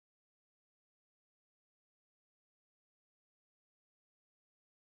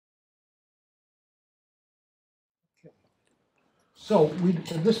So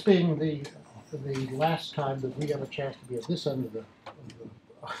this being the last time that we have a chance to be at this end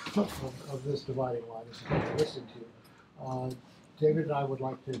of this dividing line, this is what to listen to. David and I would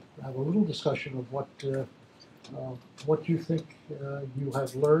like to have a little discussion of what you think you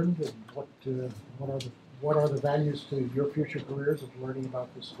have learned, and what are the values to your future careers of learning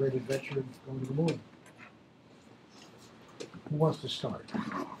about this great adventure of going to the moon. Who wants to start?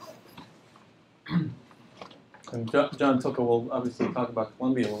 And John Tucker will obviously talk about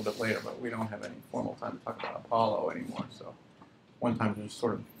Columbia a little bit later, but we don't have any formal time to talk about Apollo anymore. So one time to just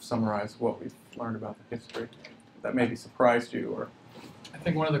sort of summarize what we've learned about the history that maybe surprised you. Or I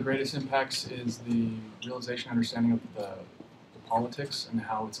think one of the greatest impacts is the realization and understanding of the politics, and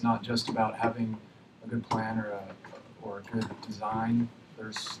how it's not just about having a good plan or a good design.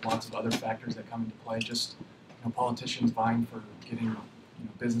 There's lots of other factors that come into play. Just politicians vying for getting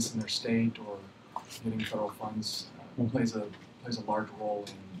business in their state or getting federal funds plays a large role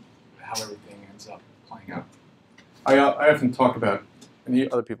in how everything ends up playing out. I often talk about, and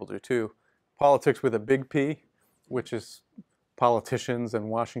other people do too, politics with a big P, which is politicians and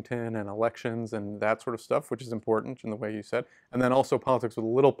Washington and elections and that sort of stuff, which is important in the way you said. And then also politics with a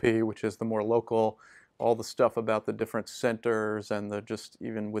little p, which is the more local, all the stuff about the different centers and the just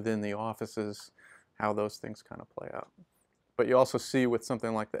even within the offices, how those things kind of play out. But you also see with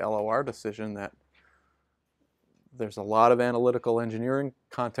something like the LOR decision that there's a lot of analytical engineering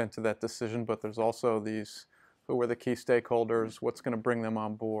content to that decision, but there's also these, who are the key stakeholders, what's going to bring them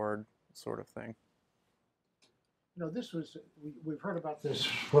on board, sort of thing. This was, we've heard about this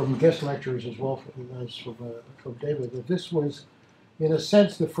from guest lecturers as well as from David, that this was, in a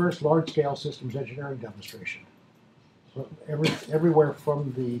sense, the first large-scale systems engineering demonstration. So everywhere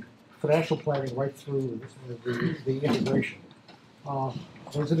from the financial planning right through the integration.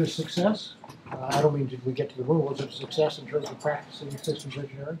 Was it a success? I don't mean did we get to the moon. Was it a success in terms of practicing systems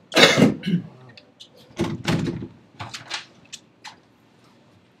engineering?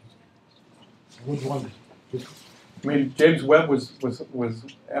 Which one? I mean, James Webb was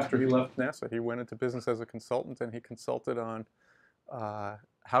after he left NASA, he went into business as a consultant, and he consulted on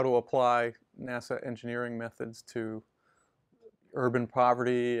how to apply NASA engineering methods to urban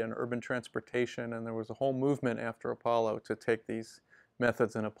poverty and urban transportation, and there was a whole movement after Apollo to take these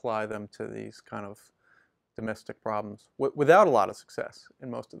methods and apply them to these kind of domestic problems without a lot of success in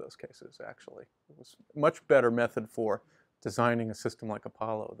most of those cases, actually. It was a much better method for designing a system like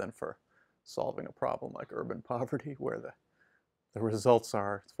Apollo than for solving a problem like urban poverty, where the results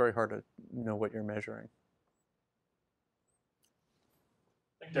are, it's very hard to know what you're measuring.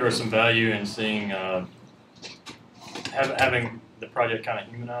 I think there was some value in seeing, having the project kind of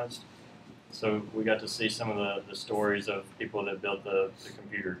humanized. So we got to see some of the stories of people that built the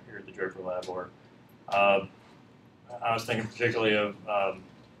computer here at the Draper Lab. Or I was thinking particularly of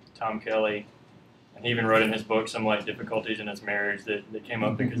Tom Kelly. And he even wrote in his book some difficulties in his marriage that came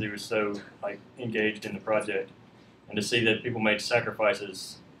up because he was so engaged in the project. And to see that people made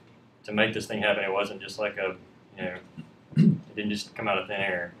sacrifices to make this thing happen, it wasn't just like it didn't just come out of thin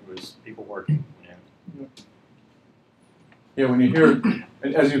air. It was people working. Yeah, when you hear,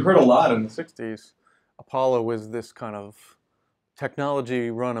 as you heard a lot in the 60s, Apollo was this kind of technology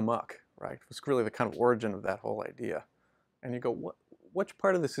run amok, right? It was really the kind of origin of that whole idea. And you go, which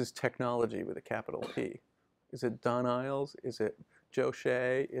part of this is technology with a capital P? Is it Don Iles? Is it Joe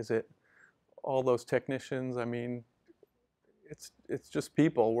Shea? Is it all those technicians? I mean, it's just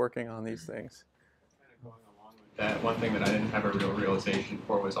people working on these things. Kind of going along with that, one thing that I didn't have a real realization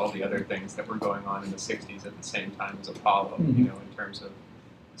for was all the other things that were going on in the 60s at the same time as Apollo, in terms of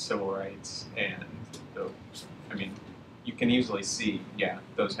civil rights and you can easily see,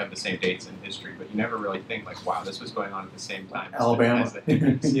 those have the same dates in history, but you never really think wow, this was going on at the same time Alabama. as the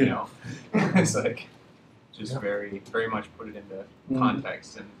hippies, It's just very, very much put it into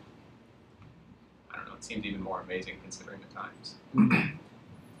context, and I don't know, it seemed even more amazing considering the times.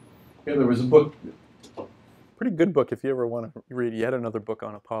 Yeah, there was a book, pretty good book if you ever want to read yet another book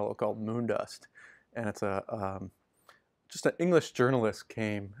on Apollo, called Moondust, and it's just an English journalist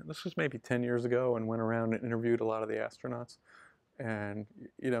came, this was maybe 10 years ago, and went around and interviewed a lot of the astronauts. And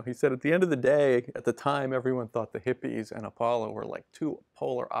he said at the end of the day, at the time, everyone thought the hippies and Apollo were like two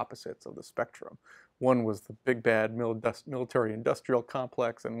polar opposites of the spectrum. One was the big bad military-industrial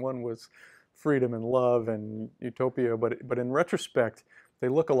complex, and one was freedom and love and utopia. But in retrospect, they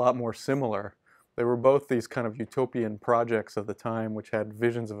look a lot more similar. They were both these kind of utopian projects of the time, which had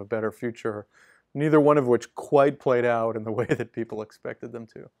visions of a better future, neither one of which quite played out in the way that people expected them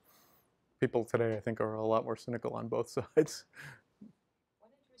to. People today, I think, are a lot more cynical on both sides.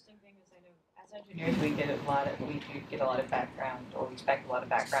 One interesting thing is, I know as engineers, we do get a lot of background, or we expect a lot of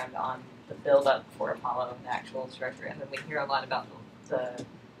background on the build-up for Apollo and the actual structure, and then we hear a lot about the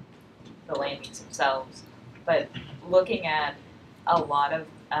landings themselves. But looking at a lot of,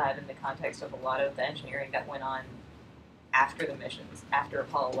 in the context of a lot of the engineering that went on after the missions, after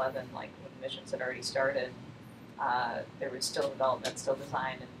Apollo 11, like when the missions had already started, there was still development, still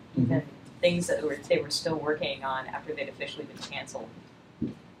design, and even things that they were still working on after they'd officially been canceled.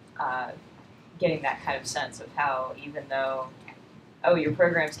 Getting that kind of sense of how, even though, oh, your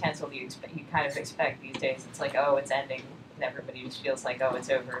program's canceled, you kind of expect these days, it's like, oh, it's ending, and everybody just feels like, oh, it's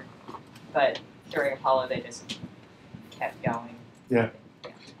over. But during Apollo, they just kept going. Yeah.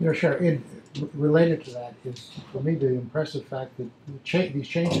 You know, Sharon, related to that is, for me, the impressive fact that these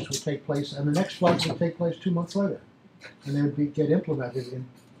changes would take place, and the next flights would take place 2 months later, and they would get implemented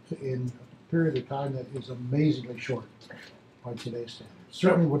in a period of time that is amazingly short by today's standards.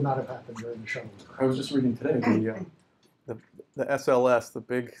 Certainly would not have happened during the shuttle. I was just reading today the SLS, the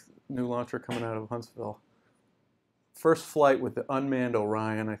big new launcher coming out of Huntsville. First flight with the unmanned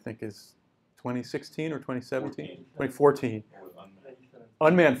Orion, I think, is 2016 or 2017? 2014.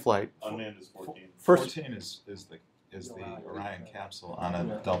 Unmanned flight. Unmanned is 14. First, 14 is the Orion capsule on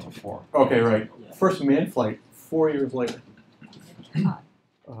a Delta IV. okay, right. First manned flight 4 years later.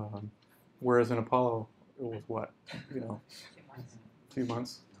 Whereas in Apollo, it was what? 2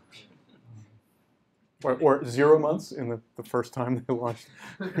 months. Or 0 months in the first time they launched.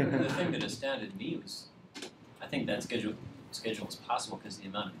 The thing that astounded me was, I think that schedule was possible because the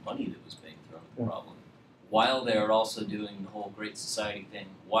amount of money that was being thrown at the problem. While they were also doing the whole Great Society thing,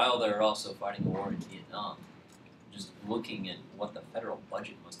 while they were also fighting the war in Vietnam, just looking at what the federal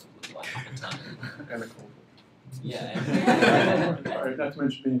budget must have looked like at the time. And the Cold War. Yeah. All right, not to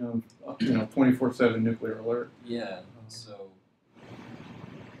mention being on 24/7 nuclear alert. Yeah. So,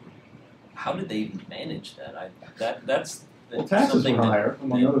 how did they even manage that? That's Well, taxes something were that higher,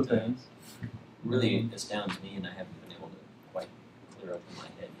 among other things. really astounds me, and I haven't been able to quite clear up in my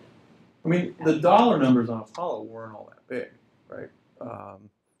head yet. I mean, the dollar numbers on Apollo weren't all that big, right?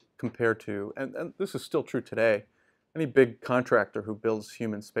 Compared to, and this is still true today, any big contractor who builds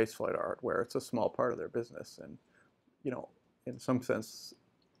human spaceflight hardware, it's a small part of their business. And, in some sense,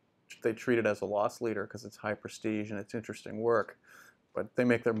 they treat it as a loss leader because it's high prestige and it's interesting work. But they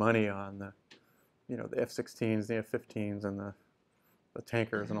make their money on the F-16s, the F-15s, and the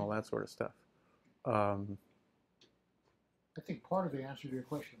tankers and all that sort of stuff. I think part of the answer to your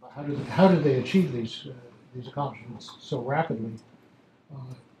question about how did they achieve these accomplishments so rapidly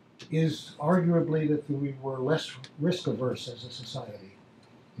is arguably that we were less risk averse as a society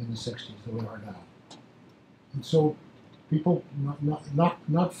in the 60s than we are now, and so people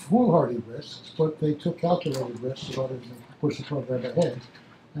not foolhardy risks, but they took calculated risks in order to push the program ahead.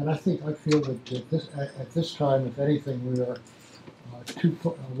 And I feel that at this time, if anything, we're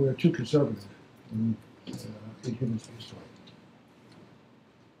too conservative in human spaceflight.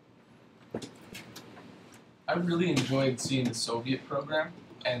 I really enjoyed seeing the Soviet program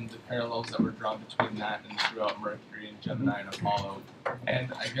and the parallels that were drawn between that and throughout Mercury and Gemini and Apollo.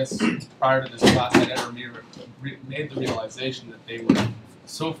 And I guess prior to this class, I never made the realization that they were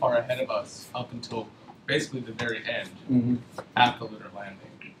so far ahead of us up until basically the very end at the lunar landing.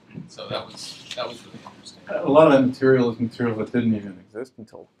 So that was really interesting. A lot of that material is material that didn't even exist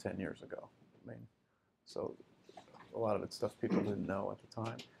until 10 years ago. So a lot of it's stuff people didn't know at the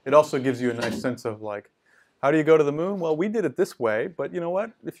time. It also gives you a nice sense of how do you go to the moon? Well, we did it this way, but you know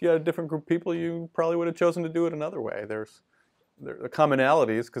what? If you had a different group of people, you probably would have chosen to do it another way. There's the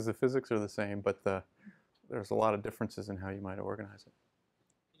commonalities because the physics are the same, but there's a lot of differences in how you might organize it.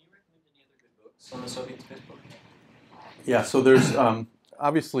 Can you recommend any other good books on the Soviet space program? Yeah, so there's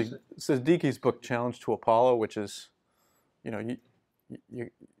obviously Siddiqui's book Challenge to Apollo, which is, you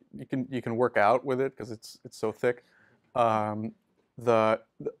can work out with it because it's so thick. The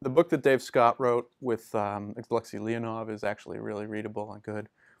book that Dave Scott wrote with Alexei Leonov is actually really readable and good.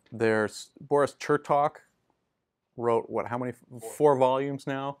 There's Boris Chertok wrote how many 4 volumes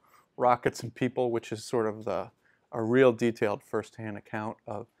now, Rockets and People, which is sort of a real detailed first-hand account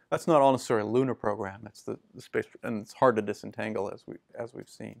of. That's not all necessarily a lunar program. It's the space, and it's hard to disentangle as we've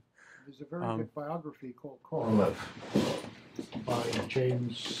seen. There's a very good biography called Korolev by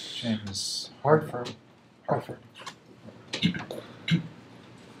James Hartford. I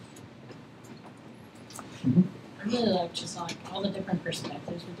really liked just all the different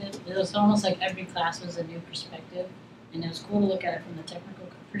perspectives we did. It was almost like every class was a new perspective, and it was cool to look at it from the technical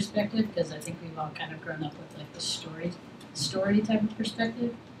perspective because I think we've all kind of grown up with the story type of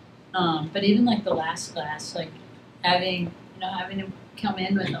perspective. But even the last class, having him come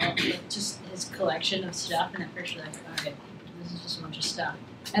in with all like, just his collection of stuff, and at first you're like, all right, this is just a bunch of stuff.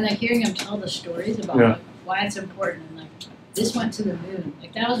 And like hearing him tell the stories about Yeah. like, why it's important, and like this went to the moon.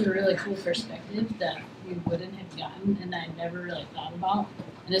 Like that was a really cool perspective that we wouldn't have gotten, and I never really thought about.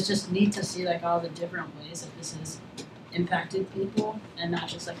 And it's just neat to see like all the different ways that this has impacted people, and not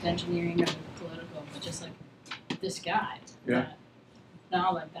just like engineering or political, but just like this guy. Yeah. That,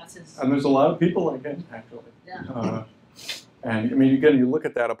 now like that's his. And there's a lot of people like him, actually. Yeah. And I mean, again, you look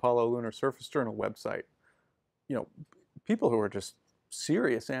at that Apollo Lunar Surface Journal website, you know, people who are just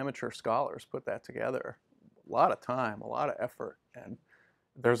serious amateur scholars put that together. A lot of time, a lot of effort. And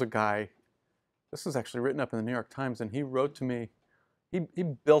there's a guy, this is actually written up in the New York Times, and he wrote to me, he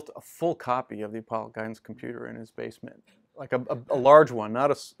built a full copy of the Apollo guidance computer in his basement, like a large one,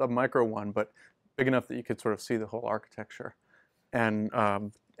 not a micro one, but big enough that you could sort of see the whole architecture. And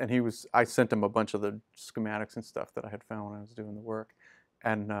I sent him a bunch of the schematics and stuff that I had found when I was doing the work,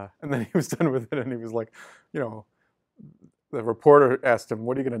 and then he was done with it, and he was like, you know, the reporter asked him,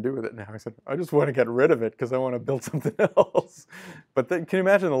 "What are you going to do with it now?" I said, "I just want to get rid of it because I want to build something else." But then, can you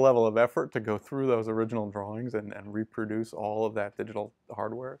imagine the level of effort to go through those original drawings and reproduce all of that digital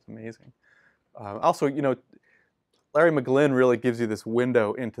hardware? It's amazing. Also, you know, Larry McGlynn really gives you this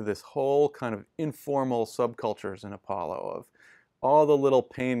window into this whole kind of informal subcultures in Apollo of all the little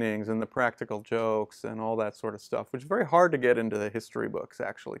paintings and the practical jokes and all that sort of stuff, which is very hard to get into the history books,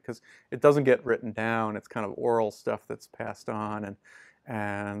 actually, because it doesn't get written down. It's kind of oral stuff that's passed on,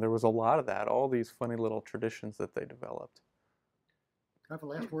 and there was a lot of that, all these funny little traditions that they developed. Can I have a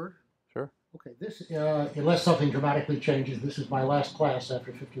last word? Sure. Okay, this, unless something dramatically changes, this is my last class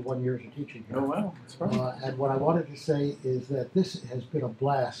after 51 years of teaching here. Oh, wow. That's right. And what I wanted to say is that this has been a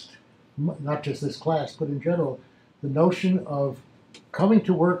blast, not just this class, but in general, the notion of coming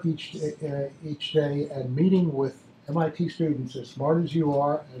to work each day and meeting with MIT students as smart as you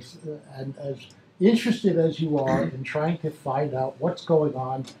are, and as interested as you are in trying to find out what's going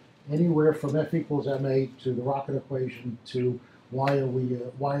on anywhere from F equals ma to the rocket equation to why are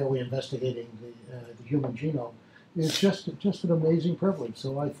we investigating the human genome is just an amazing privilege.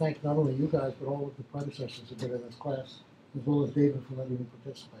 So I thank not only you guys but all of the predecessors who've been in this class, as well as David for letting me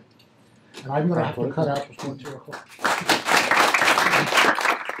participate. And I'm going to have to cut out before 2 o'clock.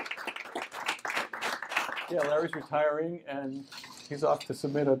 Yeah, Larry's retiring, and he's off to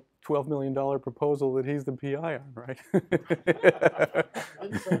submit a $12 million proposal that he's the PI on, right? I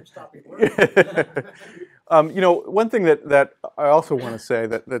didn't say I'm stopping work. You know, one thing that I also want to say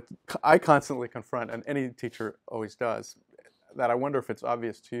that I constantly confront, and any teacher always does, that I wonder if it's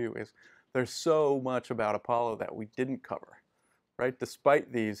obvious to you, is there's so much about Apollo that we didn't cover, right?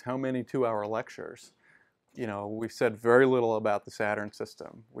 Despite these, how many 2-hour lectures? You know, we said very little about the Saturn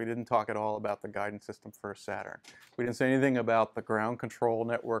system. We didn't talk at all about the guidance system for Saturn. We didn't say anything about the ground control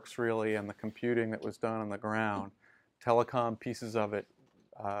networks, really, and the computing that was done on the ground, telecom pieces of it.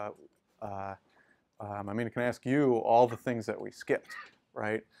 I mean, can I ask you all the things that we skipped,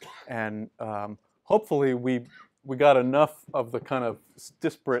 right? And hopefully we got enough of the kind of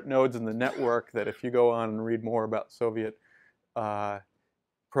disparate nodes in the network that if you go on and read more about Soviet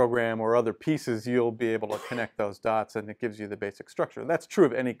program or other pieces, you'll be able to connect those dots, and it gives you the basic structure. That's true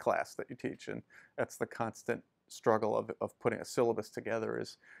of any class that you teach, and that's the constant struggle of putting a syllabus together,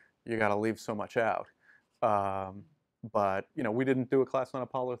 is you got to leave so much out. But you know, we didn't do a class on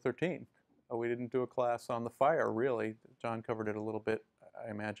Apollo 13. We didn't do a class on the fire, really. John covered it a little bit,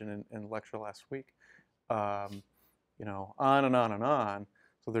 I imagine, in lecture last week. You know, on and on and on.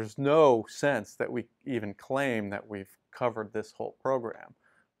 So there's no sense that we even claim that we've covered this whole program.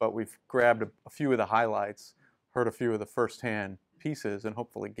 But we've grabbed a few of the highlights, heard a few of the first-hand pieces, and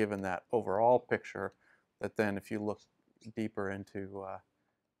hopefully given that overall picture that then if you look deeper into,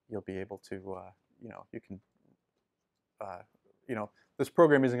 you'll be able to, you know, you can, you know, this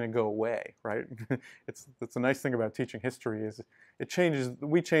program isn't going to go away, right? It's a nice thing about teaching history is it changes,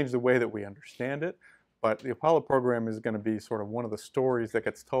 we change the way that we understand it, but the Apollo program is going to be sort of one of the stories that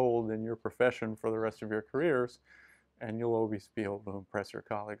gets told in your profession for the rest of your careers. And you'll always be able to impress your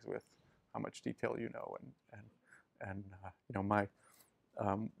colleagues with how much detail you know. And you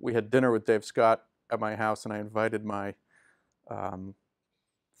know, we had dinner with Dave Scott at my house, and I invited my 3-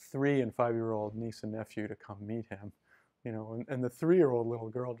 and 5-year-old niece and nephew to come meet him. You know, and the 3-year-old little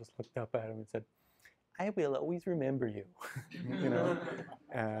girl just looked up at him and said, "I will always remember you." You know,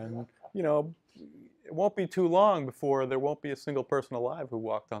 and you know, it won't be too long before there won't be a single person alive who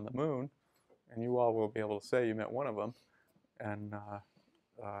walked on the moon. And you all will be able to say you met one of them, and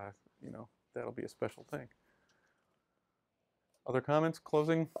you know, that'll be a special thing. Other comments?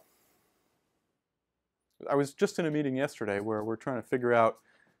 Closing? I was just in a meeting yesterday where we're trying to figure out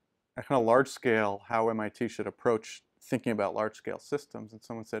at kind of large scale how MIT should approach thinking about large scale systems. And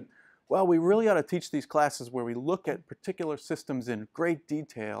someone said, well, we really ought to teach these classes where we look at particular systems in great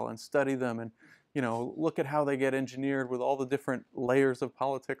detail and study them and look at how they get engineered with all the different layers of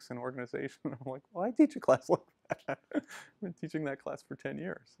politics and organization. I'm like, well, I teach a class like that. I've been teaching that class for 10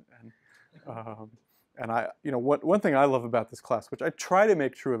 years. And one thing I love about this class, which I try to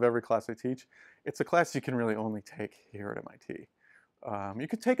make true of every class I teach, it's a class you can really only take here at MIT. You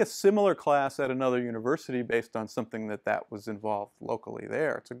could take a similar class at another university based on something that was involved locally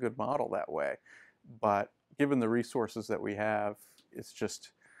there. It's a good model that way. But given the resources that we have, it's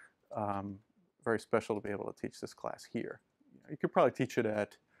just very special to be able to teach this class here. You could probably teach it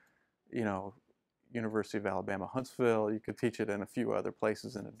at, University of Alabama, Huntsville. You could teach it in a few other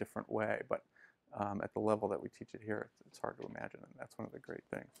places in a different way. But at the level that we teach it here, it's hard to imagine. And that's one of the great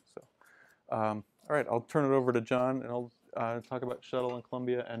things. So, all right, I'll turn it over to John, and I'll talk about shuttle and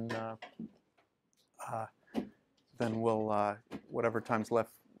Columbia, and then we'll, whatever time's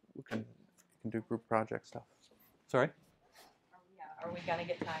left, we can do group project stuff. Sorry? Are we gonna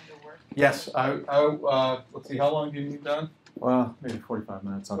get time to work? Yes. Let's see, how long do you need, John? Well, maybe 45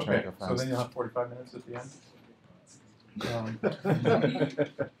 minutes. I'll try to go fast. So then you'll have 45 minutes at the end?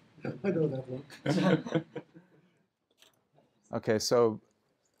 I know that look. Okay, so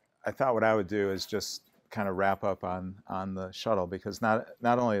I thought what I would do is just kind of wrap up on the shuttle, because not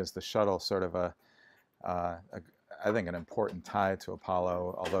only is the shuttle sort of I think an important tie to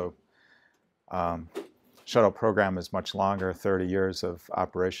Apollo, although shuttle program is much longer, 30 years of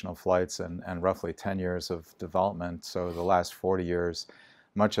operational flights and roughly 10 years of development. So the last 40 years,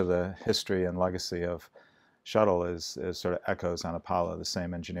 much of the history and legacy of shuttle is sort of echoes on Apollo. The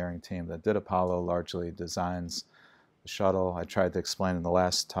same engineering team that did Apollo largely designs the shuttle. I tried to explain in the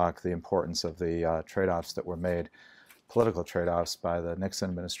last talk the importance of the trade-offs that were made, political trade-offs by the Nixon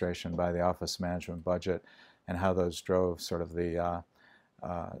administration, by the Office of Management Budget, and how those drove sort of the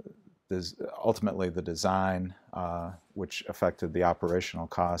ultimately the design, which affected the operational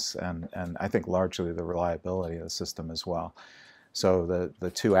costs and I think largely the reliability of the system as well. So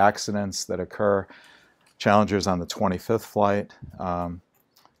the two accidents that occur, Challenger's on the 25th flight,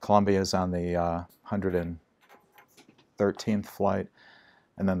 Columbia's on the 113th flight,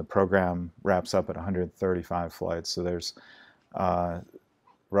 and then the program wraps up at 135 flights. So there's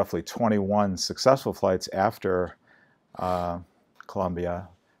roughly 21 successful flights after Columbia,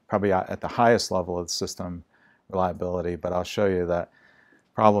 probably at the highest level of the system reliability, but I'll show you that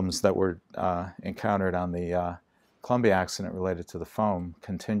problems that were encountered on the Columbia accident related to the foam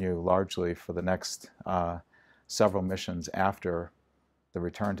continue largely for the next several missions after the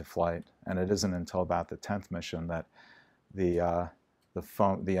return to flight, and it isn't until about the 10th mission that the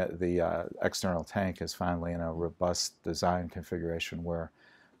external tank is finally in a robust design configuration where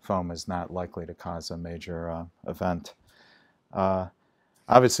foam is not likely to cause a major event.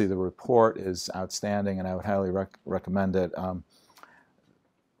 Obviously, the report is outstanding, and I would highly recommend it.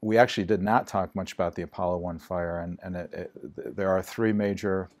 We actually did not talk much about the Apollo 1 fire, and there are 3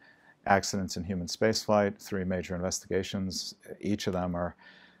 major accidents in human spaceflight, 3 major investigations. Each of them are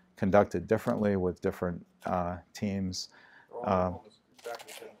conducted differently with different teams. Apart.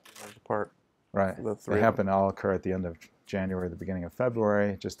 Right. They happen to all occur at the end of January, the beginning of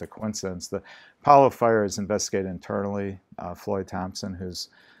February, just a coincidence. The Apollo fire is investigated internally. Floyd Thompson, who's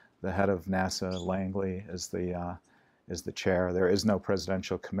the head of NASA, Langley, is the chair. There is no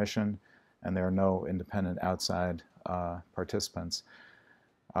presidential commission, and there are no independent outside participants.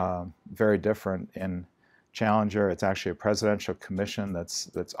 Very different in Challenger. It's actually a presidential commission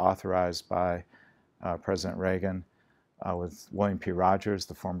that's authorized by President Reagan, with William P. Rogers,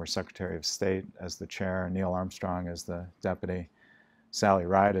 the former Secretary of State, as the chair, Neil Armstrong as the deputy. Sally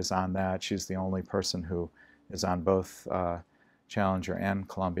Ride is on that. She's the only person who is on both Challenger and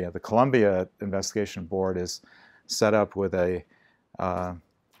Columbia. The Columbia Investigation Board is set up with a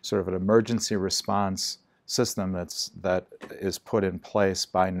sort of an emergency response system that is put in place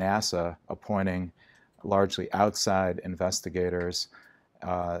by NASA, appointing largely outside investigators,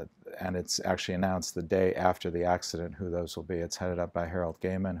 and it's actually announced the day after the accident who those will be. It's headed up by Harold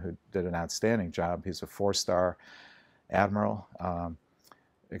Gaiman, who did an outstanding job. He's a 4-star admiral,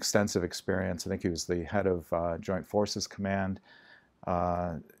 extensive experience. I think he was the head of Joint Forces Command.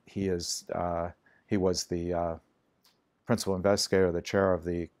 He was the principal investigator, the chair of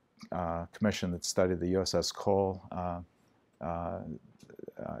the commission that studied the USS Cole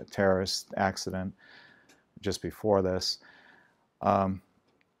terrorist accident just before this.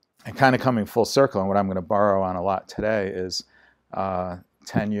 And kind of coming full circle, and what I'm going to borrow on a lot today is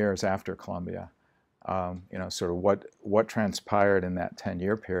 10 years after Columbia. sort of what transpired in that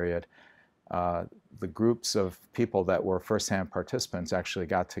 10-year period. The groups of people that were firsthand participants actually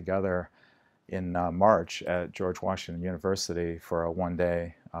got together in March at George Washington University for a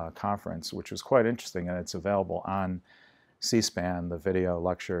one-day conference, which was quite interesting, and it's available on C-SPAN, the video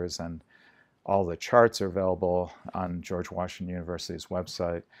lectures, and all the charts are available on George Washington University's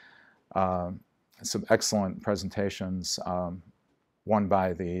website. Some excellent presentations, one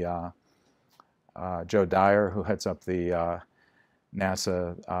by the Joe Dyer, who heads up the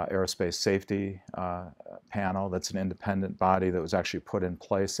NASA Aerospace Safety Panel. That's an independent body that was actually put in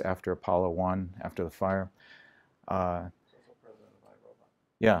place after Apollo 1, after the fire.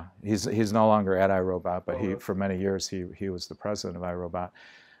 Yeah, he's no longer at iRobot, but for many years he was the president of iRobot.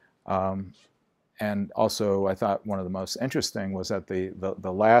 And also, I thought one of the most interesting was that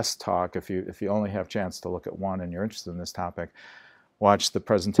the last talk, if you only have a chance to look at one and you're interested in this topic, watch the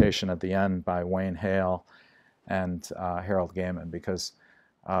presentation at the end by Wayne Hale and Harold Gaiman, because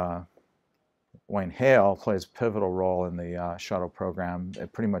Wayne Hale plays a pivotal role in the shuttle program.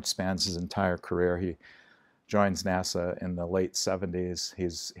 It pretty much spans his entire career. He joins NASA in the late 70s.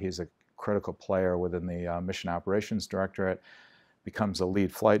 He's a critical player within the Mission Operations Directorate, becomes a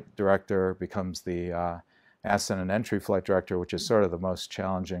lead flight director, becomes the Ascent and Entry flight director, which is sort of the most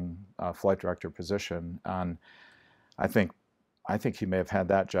challenging flight director position. And I think he may have had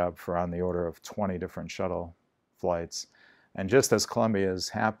that job for on the order of 20 different shuttle flights. And just as Columbia is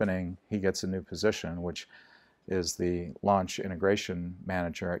happening, he gets a new position, which is the Launch Integration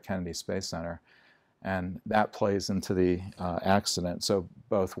Manager at Kennedy Space Center. And that plays into the accident. So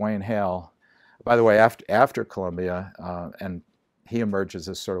both Wayne Hale, by the way, after Columbia, and he emerges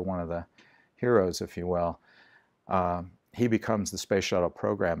as sort of one of the heroes, if you will, he becomes the Space Shuttle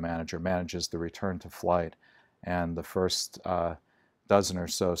Program Manager, manages the return to flight. And the first dozen or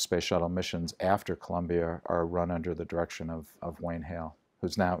so space shuttle missions after Columbia are run under the direction of Wayne Hale,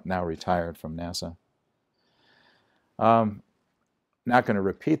 who's now retired from NASA. Not going to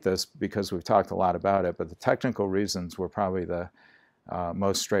repeat this because we've talked a lot about it, but the technical reasons were probably the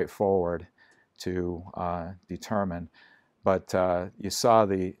most straightforward to determine. But you saw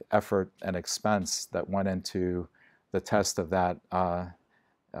the effort and expense that went into the test of that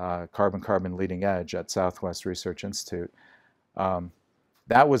carbon-carbon leading edge at Southwest Research Institute.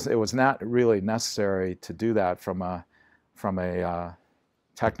 It was not really necessary to do that from a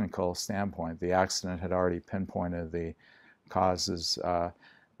technical standpoint. The accident had already pinpointed the causes,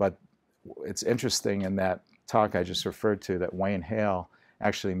 but it's interesting in that talk I just referred to that Wayne Hale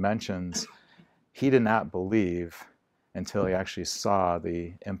actually mentions he did not believe until he actually saw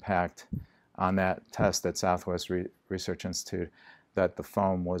the impact on that test at Southwest Research Institute that the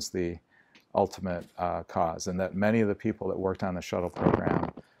foam was the ultimate cause, and that many of the people that worked on the shuttle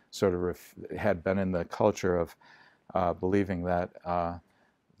program sort of had been in the culture of believing that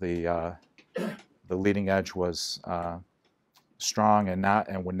the leading edge was strong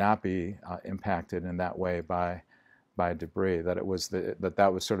and would not be impacted in that way by debris. That it was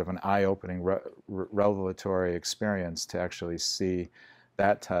that was sort of an eye-opening revelatory experience to actually see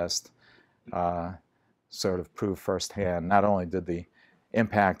that test sort of prove firsthand. Not only did the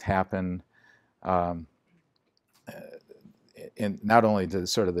impact happen, not only did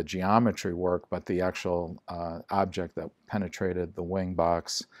sort of the geometry work, but the actual object that penetrated the wing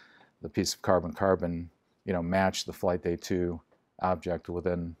box, the piece of carbon-carbon, matched the Flight Day 2 object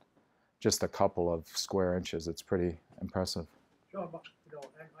within just a couple of square inches. It's pretty impressive. John,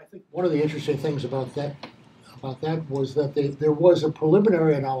 I think one of the interesting things about that was that there was a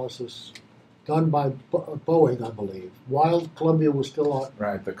preliminary analysis done by Boeing, I believe, while Columbia was still on.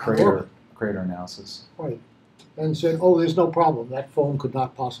 Right, the crater analysis. Right, and said, oh, there's no problem. That foam could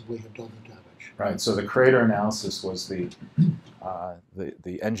not possibly have done the damage. Right. So the crater analysis was the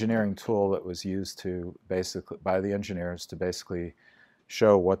engineering tool that was used to by the engineers to basically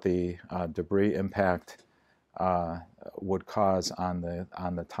show what the debris impact would cause on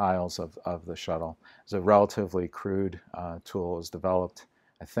the tiles of the shuttle. It's a relatively crude tool. It was developed,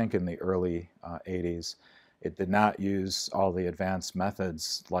 I think, in the early 80s. It did not use all the advanced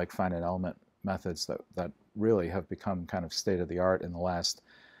methods like finite element methods that really have become kind of state of the art in the last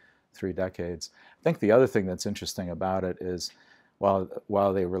 3 decades. I think the other thing that's interesting about it is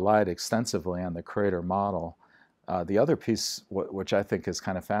while they relied extensively on the crater model, the other piece, which I think is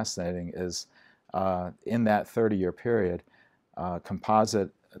kind of fascinating, is in that 30-year period, composite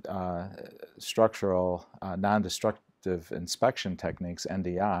structural non-destructive inspection techniques,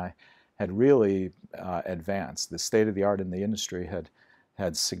 NDI, had really advanced. The state of the art in the industry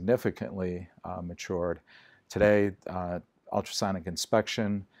had significantly matured. Today, ultrasonic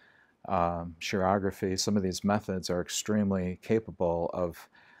inspection chirography. Some of these methods are extremely capable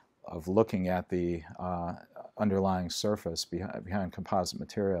of looking at the underlying surface behind composite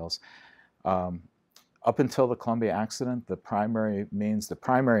materials. Up until the Columbia accident, the primary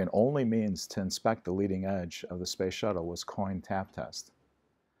and only means to inspect the leading edge of the space shuttle was coin tap test.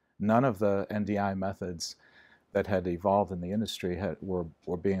 None of the NDI methods that had evolved in the industry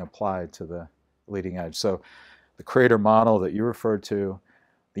were being applied to the leading edge. So the crater model that you referred to,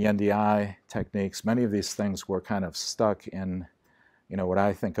 the NDI techniques, many of these things were kind of stuck in, what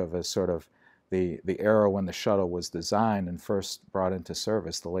I think of as sort of the era when the shuttle was designed and first brought into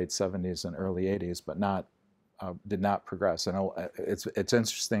service, the late 70s and early 80s, but did not progress. And it's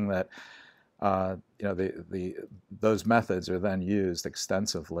interesting that those methods are then used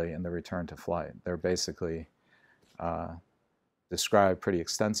extensively in the return to flight. They're basically described pretty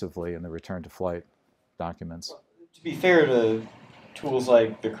extensively in the return to flight documents. To be fair to tools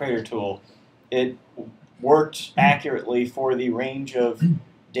like the crater tool, it worked accurately for the range of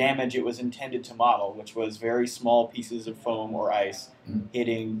damage it was intended to model, which was very small pieces of foam or ice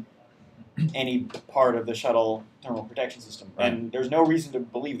hitting any part of the shuttle thermal protection system. Right. And there's no reason to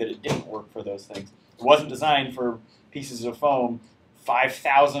believe that it didn't work for those things. It wasn't designed for pieces of foam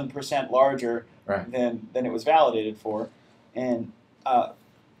 5,000% larger than it was validated for. And I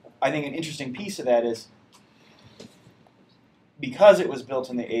think an interesting piece of that is because it was built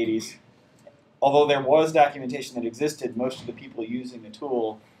in the 80s, although there was documentation that existed, most of the people using the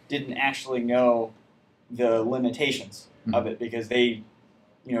tool didn't actually know the limitations of it because it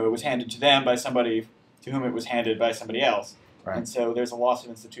was handed to them by somebody to whom it was handed by somebody else. Right. And so there's a loss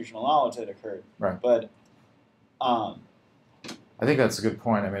of institutional knowledge that occurred. Right. But I think that's a good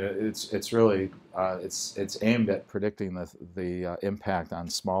point. I mean, it's really it's aimed at predicting the impact on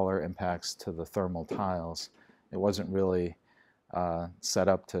smaller impacts to the thermal tiles. It wasn't really set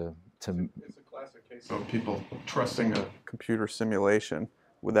up to. It's a classic case of people trusting a computer simulation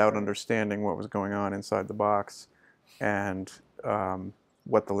without understanding what was going on inside the box and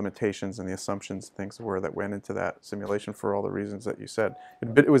what the limitations and the assumptions things were that went into that simulation for all the reasons that you said.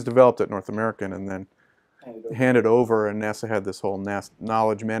 It was developed at North American and then handed over, and NASA had this whole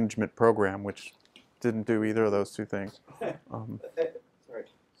knowledge management program which didn't do either of those two things. Sorry. So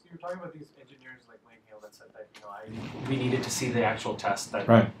you're talking about these engineers like Wayne Hale that said that we needed to see the actual test that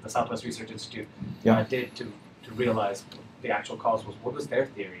the Southwest Research Institute did to realize the actual cause was. What was their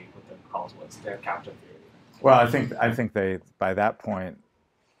theory? What the cause was? Their counter theory. Well, I think they by that point,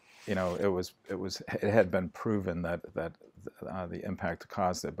 it had been proven that the impact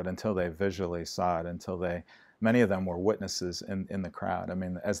caused it, but until they visually saw it, many of them were witnesses in the crowd. I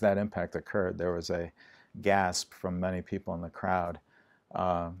mean, as that impact occurred, there was a gasp from many people in the crowd.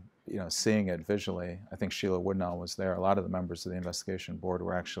 Seeing it visually. I think Sheila Woodnall was there. A lot of the members of the investigation board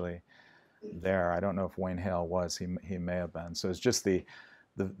were actually there. I don't know if Wayne Hale was. He may have been. So it's just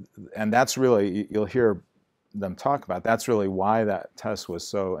and that's really, you'll hear them talk about, that's really why that test was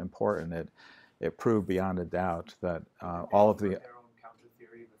so important. It proved beyond a doubt that all of the... Their own counter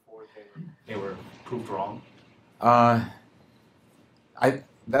theory before they were proved wrong?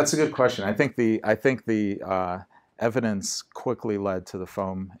 That's a good question. I think the evidence quickly led to the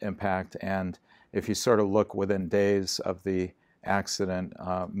foam impact, and if you sort of look within days of the accident,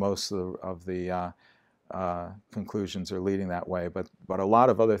 most of the conclusions are leading that way. But a lot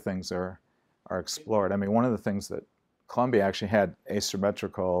of other things are explored. I mean, one of the things that Columbia actually had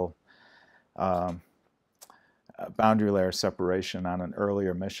asymmetrical boundary layer separation on an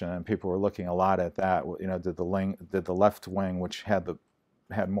earlier mission, and people were looking a lot at that. Did the left wing, which had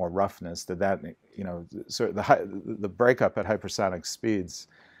more roughness, did that, so the breakup at hypersonic speeds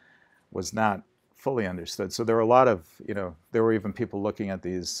was not fully understood. So there were a lot of, there were even people looking at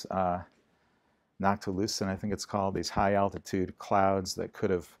these noctilucent, I think it's called, these high altitude clouds that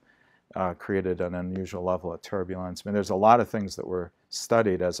could have created an unusual level of turbulence. I mean, there's a lot of things that were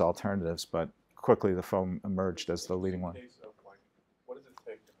studied as alternatives, but quickly the foam emerged as the leading one. What does it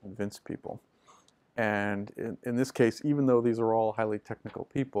take to convince people? And in this case, even though these are all highly technical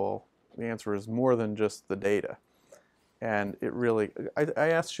people, the answer is more than just the data. And it really, I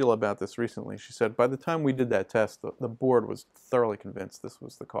asked Sheila about this recently. She said, by the time we did that test, the board was thoroughly convinced this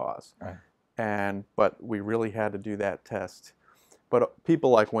was the cause. Right. But we really had to do that test. But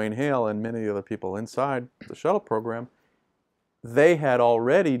people like Wayne Hale and many other people inside the shuttle program, they had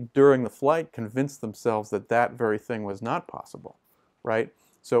already, during the flight, convinced themselves that that very thing was not possible, right?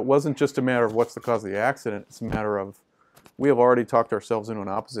 So it wasn't just a matter of what's the cause of the accident. It's a matter of, we have already talked ourselves into an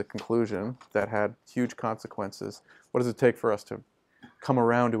opposite conclusion that had huge consequences. What does it take for us to come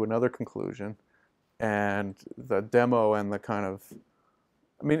around to another conclusion? And the demo and the kind of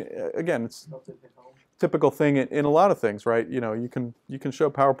I mean, again, it's typical thing in a lot of things, right? You know, you can show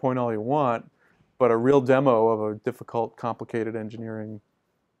PowerPoint all you want, but a real demo of a difficult, complicated engineering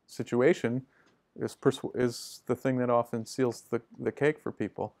situation is the thing that often seals the cake for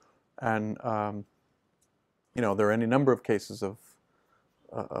people. And you know, there are any number of cases of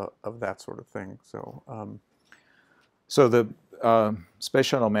that sort of thing. So so the space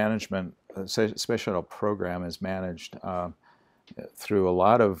shuttle management, space shuttle program is managed through a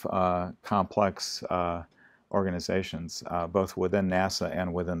lot of complex organizations, both within NASA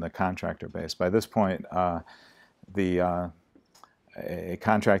and within the contractor base. By this point, a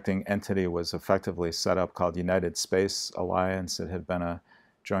contracting entity was effectively set up called United Space Alliance. It had been a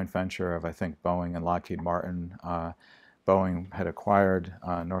joint venture of, I think, Boeing and Lockheed Martin. Boeing had acquired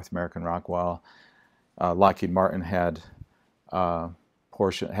North American Rockwell. Lockheed Martin had had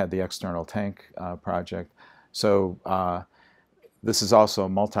the external tank project. So this is also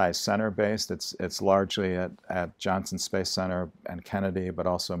multi-center based. It's largely at Johnson Space Center and Kennedy, but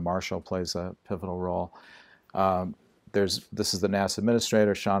also Marshall plays a pivotal role. This is the NASA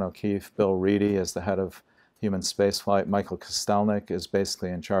administrator, Sean O'Keefe. Bill Reedy is the head of human spaceflight. Michael Kostelnik is basically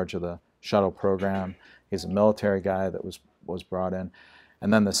in charge of the shuttle program. He's a military guy that was brought in.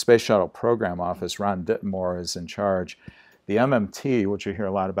 And then the Space Shuttle Program Office, Ron Ditmore, is in charge. The MMT, which you hear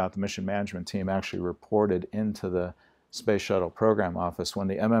a lot about, the mission management team, actually reported into the Space Shuttle Program Office. When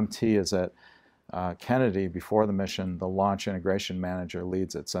the MMT is at Kennedy before the mission, the launch integration manager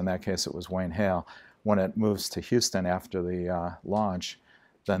leads it. So in that case, it was Wayne Hale. When it moves to Houston after the launch,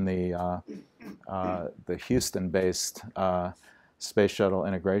 then the Houston-based Space Shuttle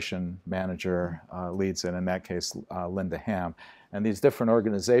Integration Manager leads it, in that case, Linda Ham. And these different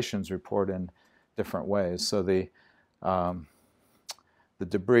organizations report in different ways. So the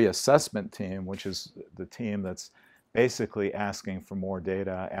debris assessment team, which is the team that's basically asking for more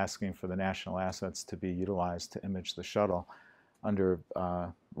data, asking for the national assets to be utilized to image the shuttle under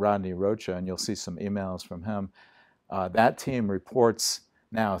Rodney Rocha, and you'll see some emails from him. That team reports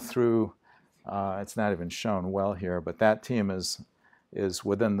now through, it's not even shown well here, but that team is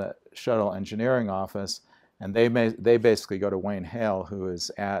within the shuttle engineering office, and they basically go to Wayne Hale, who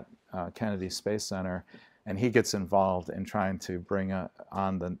is at Kennedy Space Center, and he gets involved in trying to bring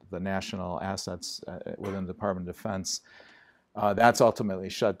on the national assets within the Department of Defense. That's ultimately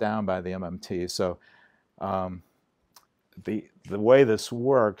shut down by the MMT. So the way this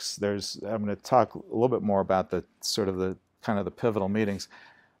works, I'm going to talk a little bit more about the sort of the kind of the pivotal meetings.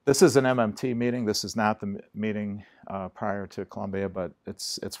 This is an MMT meeting. This is not the meeting prior to Columbia, but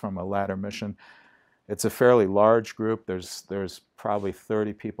it's from a latter mission. It's a fairly large group. There's probably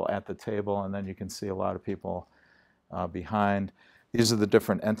 30 people at the table, and then you can see a lot of people behind. These are the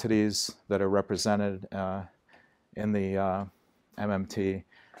different entities that are represented in the MMT.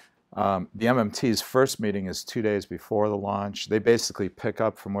 The MMT's first meeting is 2 days before the launch. They basically pick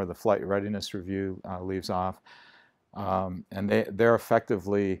up from where the flight readiness review leaves off. And they're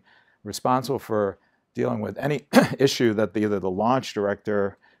effectively responsible for dealing with any issue that either the launch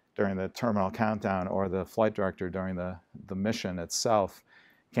director during the terminal countdown or the flight director during the mission itself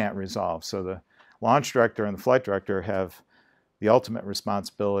can't resolve. So the launch director and the flight director have the ultimate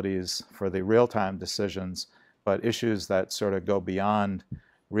responsibilities for the real-time decisions, but issues that sort of go beyond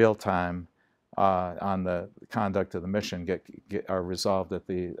real-time on the conduct of the mission are resolved at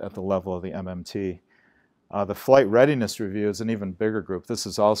the level of the MMT. The flight readiness review is an even bigger group. This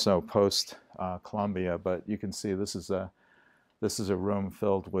is also post Columbia, but you can see this is a room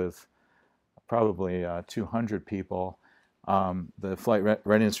filled with probably 200 people. The flight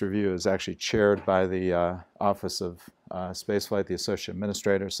readiness review is actually chaired by the Office of Spaceflight, the Associate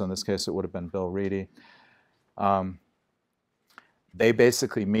Administrator. So in this case, it would have been Bill Reedy. They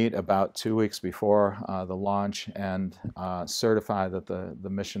basically meet about 2 weeks before the launch and certify that the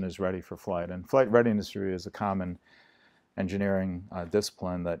mission is ready for flight. And flight readiness review is a common engineering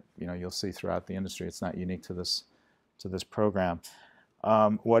discipline that you'll see throughout the industry. It's not unique to this program.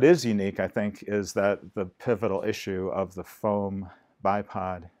 What is unique, I think, is that the pivotal issue of the foam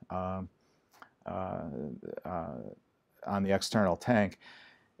bipod on the external tank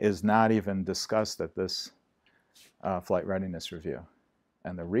is not even discussed at this flight readiness review.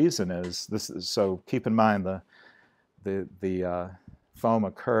 And the reason is, so keep in mind the foam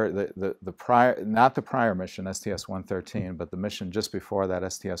occurred, the prior, not the prior mission, STS-113, but the mission just before that,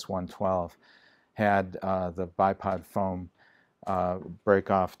 STS-112, had the bipod foam break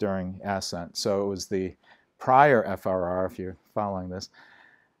off during ascent. So it was the prior FRR, if you're following this,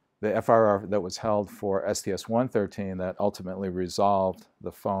 the FRR that was held for STS-113 that ultimately resolved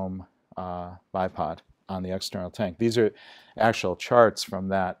the foam bipod on the external tank. These are actual charts from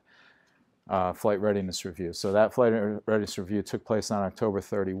that flight readiness review. So that flight readiness review took place on October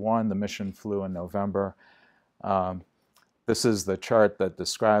 31. The mission flew in November. This is the chart that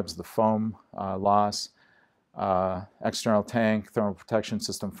describes the foam loss. External tank thermal protection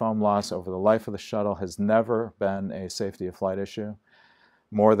system foam loss over the life of the shuttle has never been a safety of flight issue.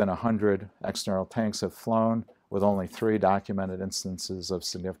 More than 100 external tanks have flown, with only 3 documented instances of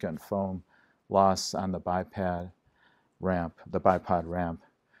significant foam loss on the bipod ramp.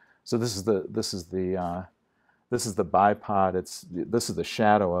 So this is the bipod. This is the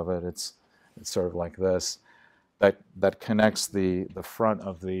shadow of it. It's sort of like this. That connects the front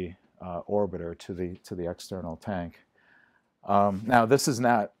of the orbiter to the external tank. Now this is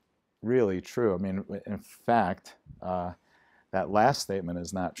not really true. I mean, in fact, that last statement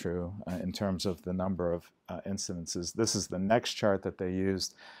is not true in terms of the number of incidences. This is the next chart that they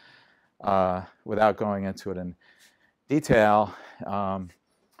used. Without going into it in detail,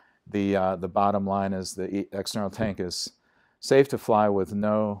 the bottom line is the external tank is safe to fly with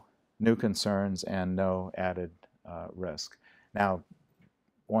no new concerns and no added risk. Now,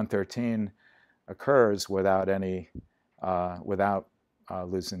 113 occurs without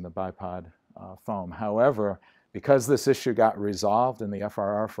losing the bipod foam. However, because this issue got resolved in the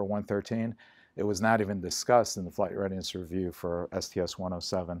FRR for 113, it was not even discussed in the flight readiness review for STS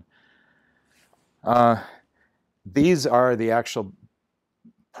 107. These are the actual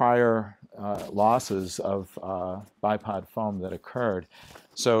prior losses of bipod foam that occurred.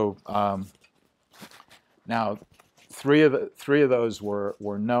 So now, three of those were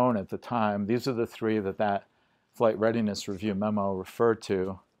known at the time. These are the 3 that flight readiness review memo referred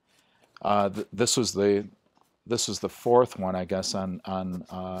to. This was the 4th one, I guess, on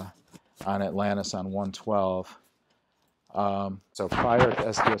Atlantis on 112. So prior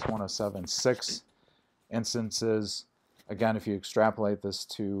to STS 107, 6 instances. Again, if you extrapolate this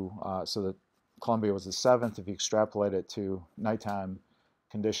to, so that Columbia was the 7th, if you extrapolate it to nighttime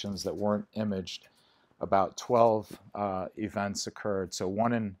conditions that weren't imaged, about 12 events occurred. So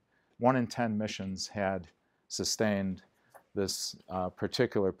 1 in 10 missions had sustained this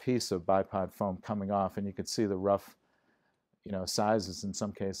particular piece of bipod foam coming off, and you could see the rough, sizes in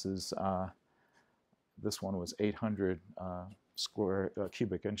some cases. This one was 800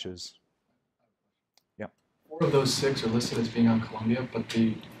 cubic inches. Yeah. 4 of those 6 are listed as being on Columbia, but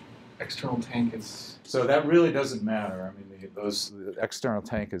the external tank is. So that really doesn't matter. I mean, the external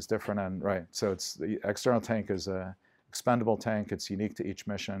tank is different, and right. So the external tank is a expendable tank. It's unique to each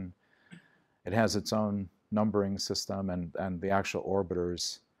mission. It has its own numbering system, and the actual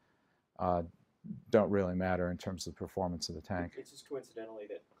orbiters don't really matter in terms of the performance of the tank. It's just coincidentally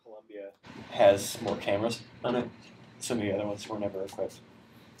that Columbia has more cameras on it. Some of the other ones were never equipped.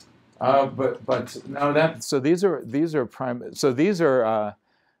 But no, so these are prime. So these are.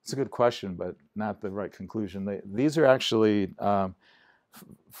 It's a good question, but not the right conclusion. These are actually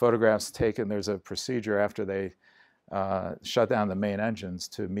photographs taken. There's a procedure after they shut down the main engines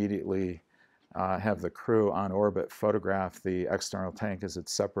to immediately have the crew on orbit photograph the external tank as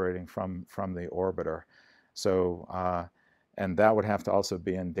it's separating from the orbiter. So, and that would have to also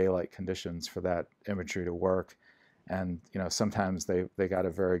be in daylight conditions for that imagery to work. And sometimes they got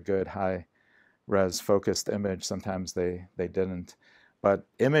a very good high-res focused image. Sometimes they didn't. But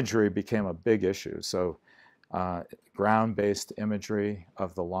imagery became a big issue. So ground-based imagery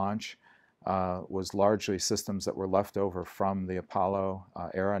of the launch was largely systems that were left over from the Apollo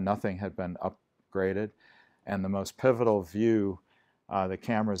era. Nothing had been upgraded. And the most pivotal view, the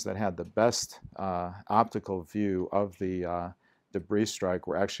cameras that had the best optical view of the debris strike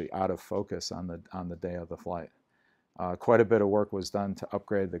were actually out of focus on the day of the flight. Quite a bit of work was done to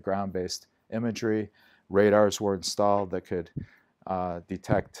upgrade the ground-based imagery. Radars were installed that could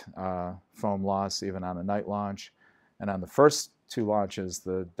detect foam loss even on a night launch. And on the first 2 launches,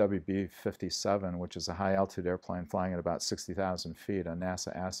 the WB-57, which is a high-altitude airplane flying at about 60,000 feet, a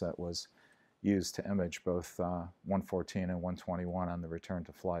NASA asset, was used to image both 114 and 121 on the return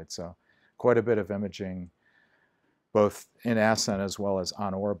to flight. So quite a bit of imaging, both in ascent as well as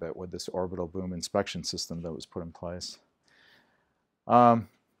on orbit, with this orbital boom inspection system that was put in place.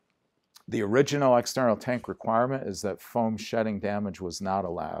 The original external tank requirement is that foam shedding damage was not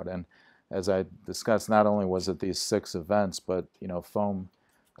allowed. And as I discussed, not only was it these 6 events, but foam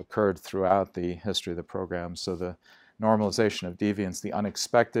occurred throughout the history of the program. So the normalization of deviance, the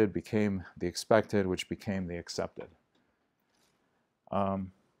unexpected became the expected, which became the accepted. So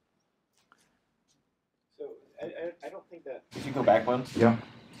I don't think that. If you go back one. Yeah.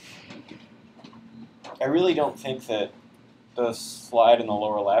 I really don't think that the slide in the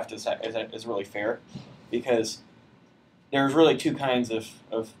lower left is really fair. because there's really two kinds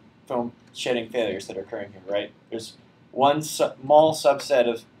of foam shedding failures that are occurring here, right? There's one small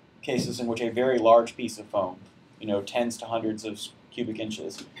subset of cases in which a very large piece of foam, tens to hundreds of cubic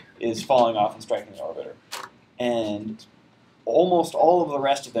inches, is falling off and striking the orbiter. And almost all of the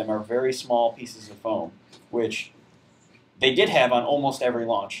rest of them are very small pieces of foam, which they did have on almost every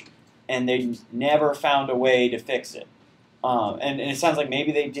launch, and they never found a way to fix it. And it sounds like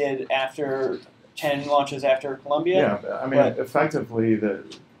maybe they did after 10 launches after Columbia. Yeah, I mean, effectively,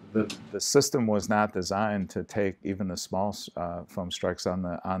 the system was not designed to take even the small foam strikes on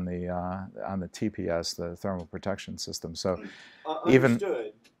the TPS, the thermal protection system. So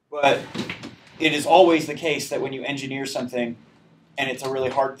Understood, but it is always the case that when you engineer something, and it's a really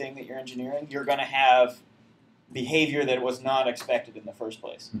hard thing that you're engineering, you're going to have behavior that was not expected in the first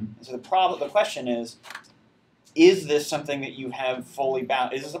place. Mm-hmm. So the question is this something that you have fully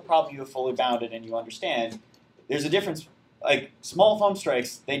bound? Is this a problem you have fully bounded and you understand? There's a difference. Like small foam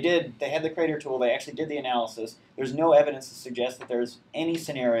strikes, they had the crater tool, they actually did the analysis. There's no evidence to suggest that there's any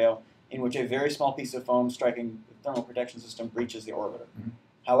scenario in which a very small piece of foam striking the thermal protection system breaches the orbiter. Mm-hmm.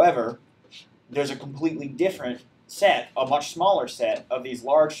 However, there's a completely different set, a much smaller set of these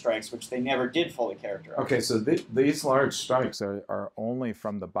large strikes, which they never did fully characterize. Okay, so these large strikes are only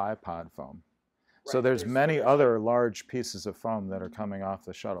from the bipod foam. So there's many other large pieces of foam that are coming off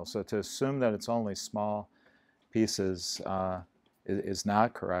the shuttle. So to assume that it's only small pieces is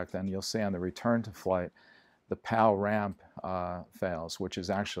not correct, and you'll see on the return to flight, the PAL ramp fails, which is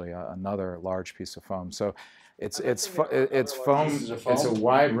actually another large piece of foam. So it's foam. It's a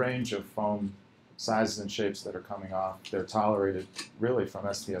wide range of foam sizes and shapes that are coming off. They're tolerated really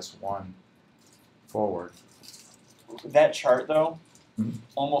from STS-1 forward. That chart, though,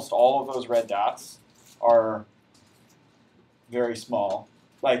 almost all of those red dots are very small.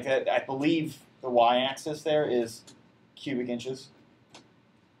 Like I believe the y-axis there is cubic inches,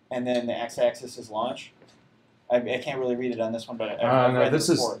 and then the x-axis is launch. I can't really read it on this one, but I've read this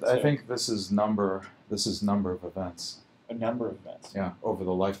the is. report, I think this is number. This is number of events. A number of events. Yeah, over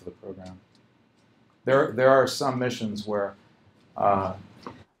the life of the program. There are some missions where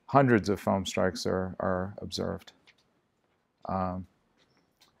hundreds of foam strikes are observed. I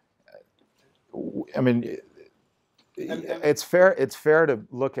mean, it's fair to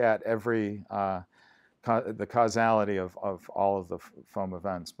look at every the causality of all of the foam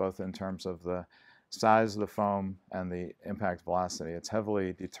events, both in terms of the size of the foam and the impact velocity. It's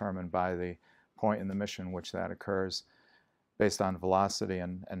heavily determined by the point in the mission which that occurs, based on velocity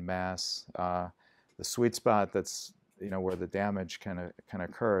and mass. The sweet spot that's where the damage can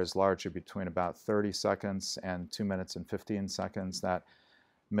occur is largely between about 30 seconds and 2 minutes and 15 seconds. That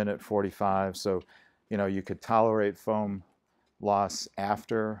minute 45. So you could tolerate foam loss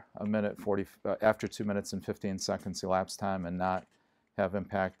after after 2 minutes and 15 seconds elapsed time and not have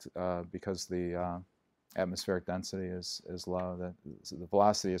impact because the atmospheric density is low. The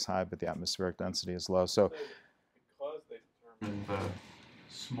velocity is high, but the atmospheric density is low. So because they determined the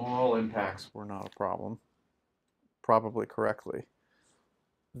small impacts were not a problem, probably correctly,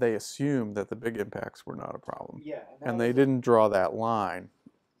 they assumed that the big impacts were not a problem. Yeah, and they didn't draw that line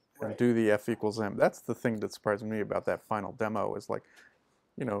and do the F equals M. That's the thing that surprised me about that final demo is like,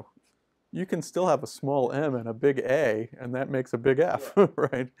 you can still have a small M and a big A, and that makes a big F,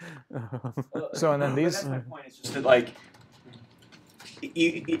 right? So and then these. That's my point. It's just that like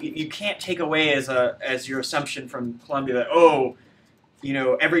you can't take away as your assumption from Columbia that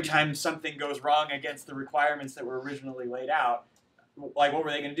every time something goes wrong against the requirements that were originally laid out, like what were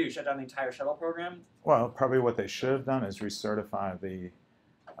they going to do? Shut down the entire shuttle program? Well, probably what they should have done is recertify the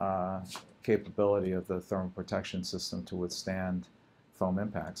capability of the thermal protection system to withstand foam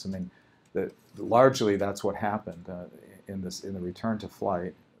impacts. I mean, largely that's what happened in the return to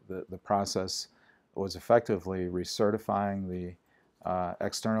flight. The process was effectively recertifying the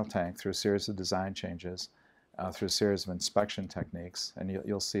external tank through a series of design changes, through a series of inspection techniques, and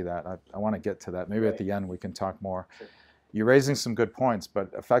you'll see that. I want to get to that. Maybe at the end we can talk more. Sure. You're raising some good points,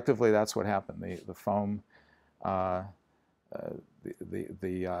 but effectively that's what happened. The foam,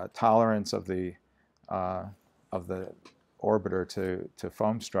 the tolerance of the orbiter to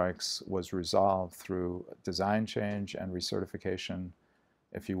foam strikes was resolved through design change and recertification,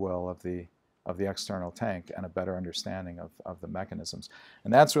 if you will, of the external tank and a better understanding of the mechanisms.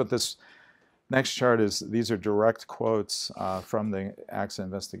 And that's what this next chart is. These are direct quotes from the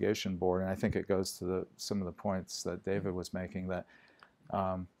Accident Investigation Board, and I think it goes to some of the points that David was making, that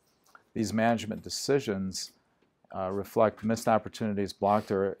these management decisions reflect missed opportunities,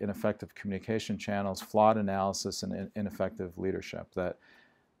 blocked or ineffective communication channels, flawed analysis, and ineffective leadership. That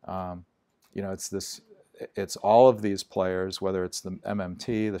it's this it's all of these players, whether it's the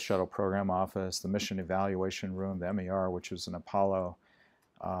MMT, the Shuttle Program Office, the Mission Evaluation Room, the MER, which is an Apollo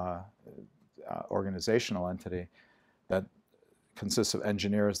organizational entity that consists of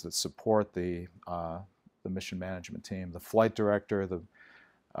engineers that support the mission management team, the flight director, the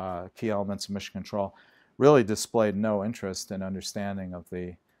key elements of mission control, really displayed no interest in understanding of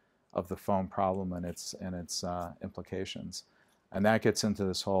the foam problem and its implications. And that gets into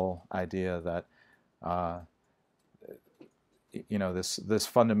this whole idea that this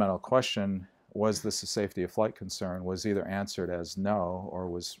fundamental question, was this a safety of flight concern, was either answered as no or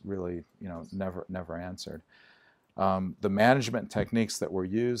was really never answered. The management techniques that were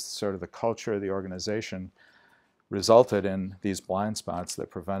used, sort of the culture of the organization, resulted in these blind spots that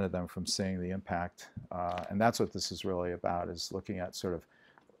prevented them from seeing the impact. And that's what this is really about, is looking at sort of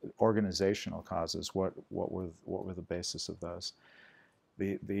organizational causes. What were the basis of those?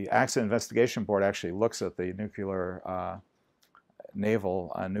 The Accident Investigation Board actually looks at the nuclear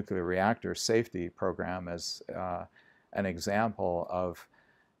naval nuclear reactor safety program as an example of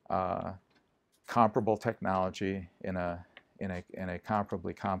comparable technology in a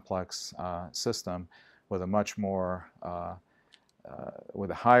comparably complex system with a much more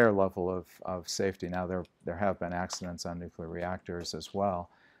with a higher level of safety. Now there have been accidents on nuclear reactors as well,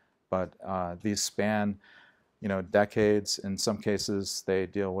 but these span decades. In some cases, they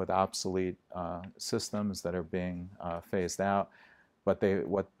deal with obsolete systems that are being phased out. But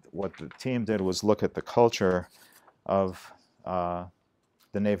what the team did was look at the culture of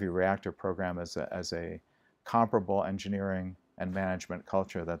the Navy reactor program as a comparable engineering and management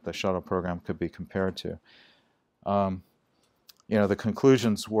culture that the shuttle program could be compared to. The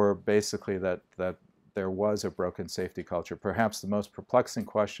conclusions were basically that there was a broken safety culture. Perhaps the most perplexing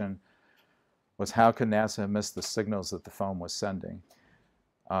question was, how could NASA have missed the signals that the foam was sending?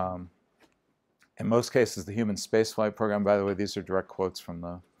 In most cases, the human spaceflight program, by the way, these are direct quotes from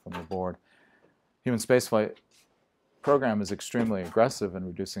the board. Human spaceflight program is extremely aggressive in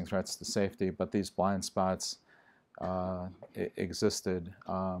reducing threats to safety, but these blind spots existed,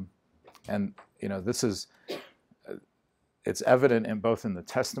 and this is it's evident in both in the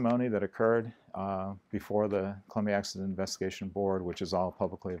testimony that occurred before the Columbia Accident Investigation Board, which is all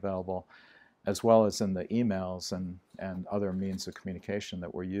publicly available, as well as in the emails and other means of communication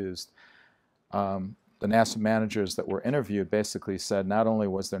that were used. The NASA managers that were interviewed basically said not only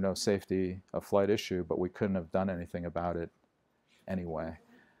was there no safety of flight issue, but we couldn't have done anything about it anyway.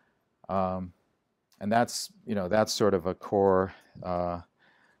 And that's sort of a core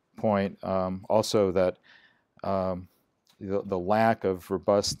point. Also that the lack of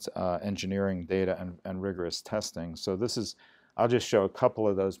robust engineering data and rigorous testing. So this is, I'll just show a couple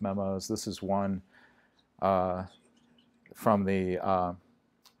of those memos. This is one from the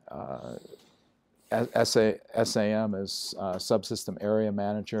SAM is Subsystem Area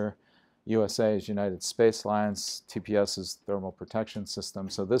Manager, USA is United Space Lines, TPS is Thermal Protection System.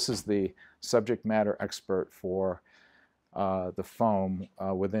 So this is the subject matter expert for the foam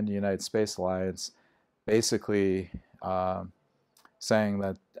within the United Space Lines, basically saying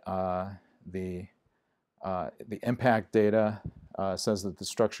that the impact data says that the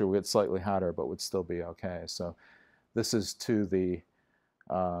structure would get slightly hotter but would still be okay. So this is to the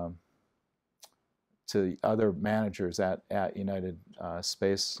other managers at United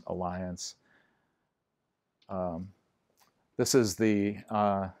Space Alliance. This is the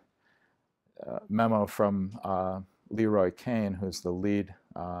memo from Leroy Kane, who's the lead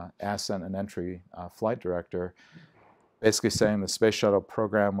ascent and entry flight director, basically saying the space shuttle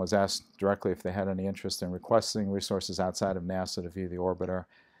program was asked directly if they had any interest in requesting resources outside of NASA to view the orbiter.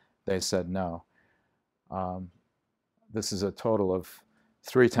 They said no. This is a total of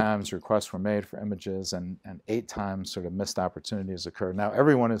 3 times requests were made for images, and 8 times sort of missed opportunities occurred. Now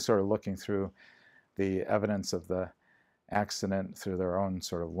everyone is sort of looking through the evidence of the accident through their own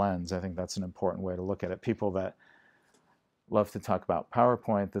sort of lens. I think that's an important way to look at it. People that love to talk about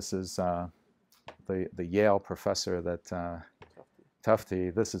PowerPoint, this is the Yale professor that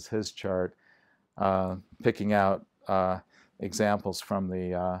Tufte, this is his chart, picking out examples from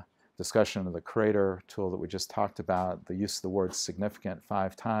the discussion of the crater tool that we just talked about, the use of the word significant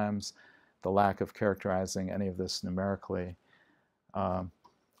 5 times, the lack of characterizing any of this numerically.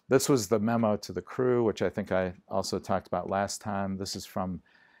 This was the memo to the crew, which I think I also talked about last time. This is from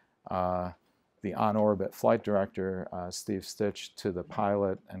the on-orbit flight director, Steve Stitch, to the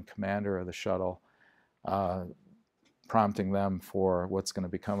pilot and commander of the shuttle, prompting them for what's going to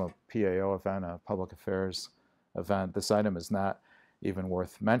become a PAO event, a public affairs event. This item is not even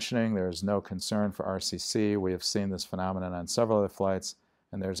worth mentioning. There is no concern for RCC. We have seen this phenomenon on several other flights,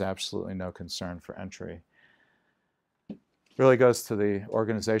 and there's absolutely no concern for entry. really goes to the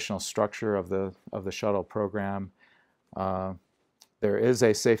organizational structure of the shuttle program. There is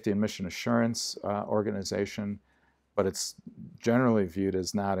a safety and mission assurance organization, but it's generally viewed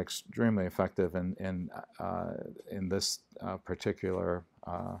as not extremely effective in this particular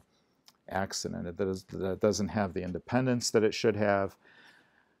accident. That doesn't have the independence that it should have.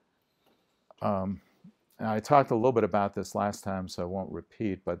 And I talked a little bit about this last time, so I won't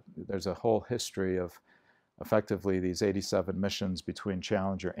repeat, but there's a whole history of effectively these 87 missions between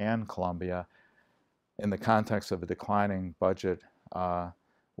Challenger and Columbia in the context of a declining budget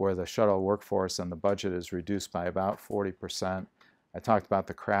where the shuttle workforce and the budget is reduced by about 40%. I talked about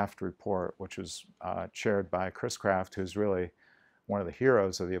the Kraft report, which was chaired by Chris Kraft, who's really one of the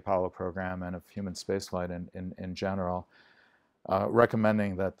heroes of the Apollo program and of human spaceflight in general,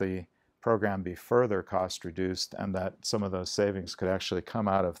 recommending that the program be further cost reduced and that some of those savings could actually come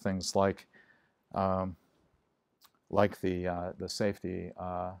out of things like the safety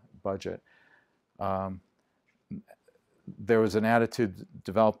budget. There was an attitude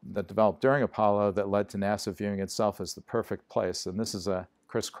that developed during Apollo that led to NASA viewing itself as the perfect place. And this is a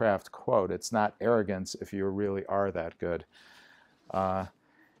Chris Kraft quote. "It's not arrogance if you really are that good."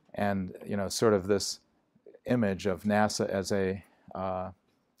 And sort of this image of NASA as the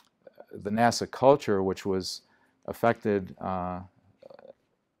NASA culture, which was affected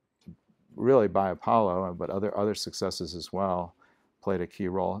really by Apollo, but other successes as well, played a key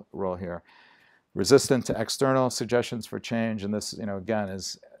role here. Resistant to external suggestions for change, and this, again,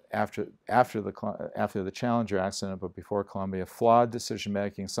 is after the Challenger accident, but before Columbia. Flawed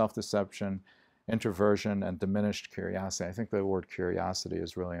decision-making, self-deception, introversion, and diminished curiosity. I think the word curiosity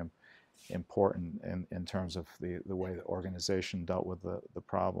is really important in terms of the way the organization dealt with the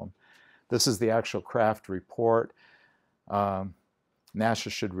problem. This is the actual Kraft report. NASA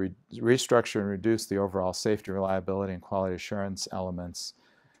should restructure and reduce the overall safety, reliability, and quality assurance elements,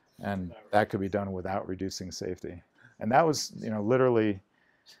 and that could be done without reducing safety. And that was, literally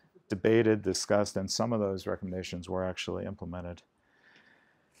debated, discussed, and some of those recommendations were actually implemented.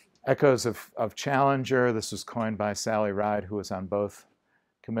 Echoes of Challenger. This was coined by Sally Ride, who was on both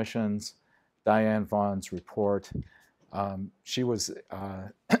commissions. Diane Vaughan's report. She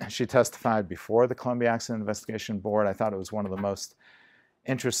testified before the Columbia Accident Investigation Board. I thought it was one of the most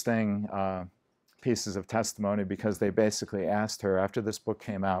interesting pieces of testimony because they basically asked her after this book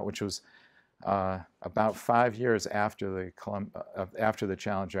came out, which was about 5 years after the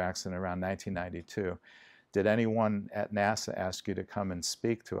Challenger accident, around 1992. Did anyone at NASA ask you to come and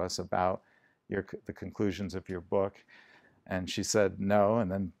speak to us about the conclusions of your book? And she said no.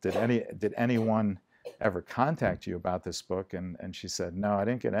 And then did anyone ever contact you about this book? And she said no, I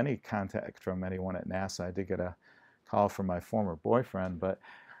didn't get any contact from anyone at NASA. I did get a call from my former boyfriend, but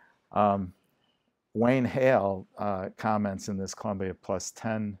Wayne Hale comments in this Columbia Plus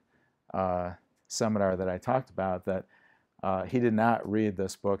 10 seminar that I talked about that he did not read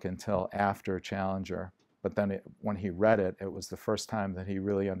this book until after Challenger, but then when he read it, it was the first time that he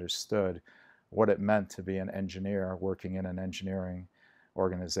really understood what it meant to be an engineer working in an engineering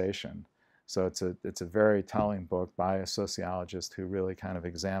organization. So it's a very telling book by a sociologist who really kind of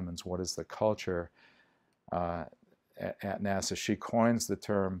examines what is the culture at NASA. She coins the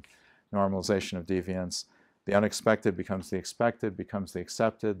term normalization of deviance. The unexpected becomes the expected, becomes the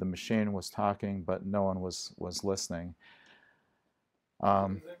accepted. The machine was talking, but no one was listening. Has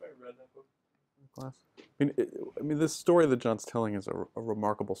anybody read that book in class? I mean, this story that John's telling is a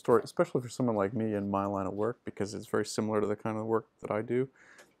remarkable story, especially for someone like me in my line of work, because it's very similar to the kind of work that I do.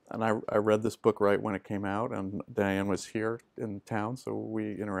 And I read this book right when it came out, and Diane was here in town, so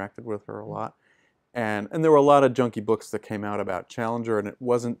we interacted with her a lot. And there were a lot of junky books that came out about Challenger, and it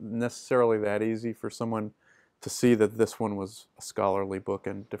wasn't necessarily that easy for someone to see that this one was a scholarly book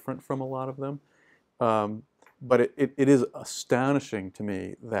and different from a lot of them. But it is astonishing to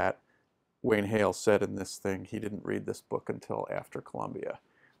me that Wayne Hale said in this thing he didn't read this book until after Columbia,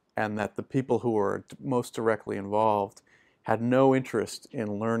 and that the people who were most directly involved had no interest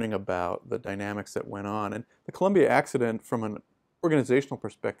in learning about the dynamics that went on. And the Columbia accident, from an organizational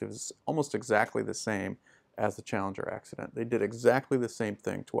perspective, is almost exactly the same as the Challenger accident. They did exactly the same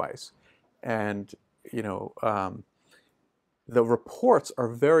thing twice. And, the reports are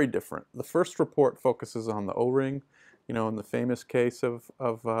very different. The first report focuses on the O-ring, in the famous case of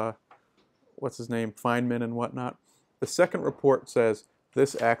what's his name, Feynman and whatnot. The second report says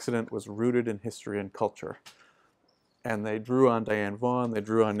this accident was rooted in history and culture. And they drew on Diane Vaughan, they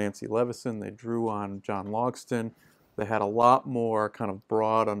drew on Nancy Levison, they drew on John Logston. They had a lot more kind of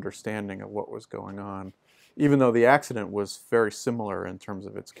broad understanding of what was going on, even though the accident was very similar in terms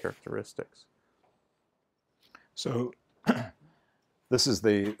of its characteristics. So this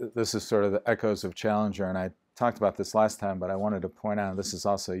is sort of the echoes of Challenger, and I talked about this last time, but I wanted to point out this is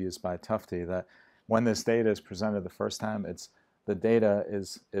also used by Tufte, that when this data is presented the first time, the data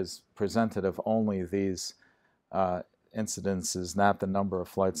is presented of only these incidences, not the number of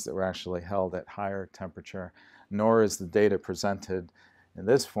flights that were actually held at higher temperature, nor is the data presented in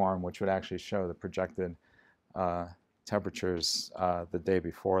this form, which would actually show the projected temperatures the day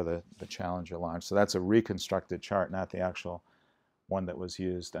before the Challenger launch. So that's a reconstructed chart, not the actual one that was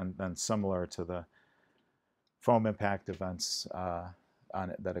used, and then similar to the foam impact events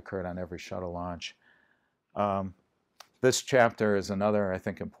that occurred on every shuttle launch. This chapter is another, I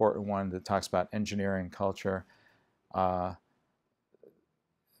think, important one that talks about engineering culture. An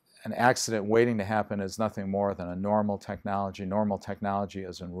accident waiting to happen is nothing more than a normal technology. Normal technology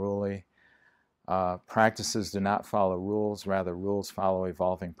is unruly. Practices do not follow rules, rather rules follow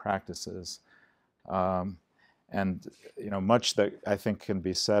evolving practices. And much that I think can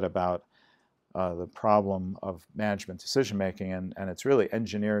be said about the problem of management decision making, and it's really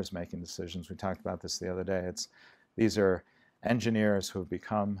engineers making decisions. We talked about this the other day. These are engineers who have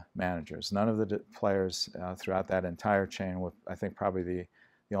become managers. None of the players throughout that entire chain, with I think probably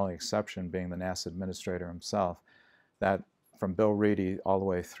the only exception being the NASA administrator himself, that from Bill Reedy all the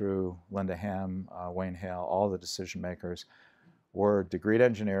way through Linda Ham, Wayne Hale, all the decision makers were degreed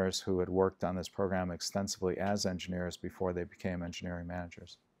engineers who had worked on this program extensively as engineers before they became engineering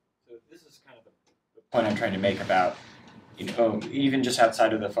managers. So this is kind of the point I'm trying to make about, even just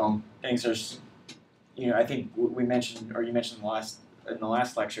outside of the foam things, there's, I think we mentioned, or you mentioned in the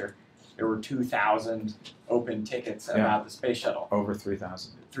last lecture, there were 2,000 open tickets about the space shuttle. Over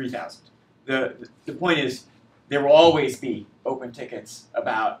 3,000. 3,000. The point is, there will always be open tickets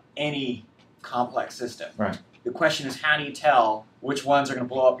about any complex system. Right. The question is, how do you tell which ones are going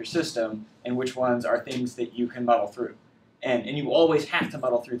to blow up your system and which ones are things that you can muddle through? And you always have to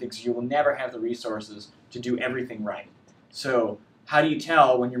muddle through things. You will never have the resources to do everything right. So how do you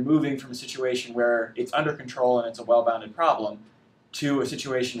tell when you're moving from a situation where it's under control and it's a well-bounded problem to a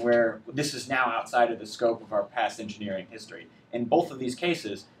situation where this is now outside of the scope of our past engineering history? In both of these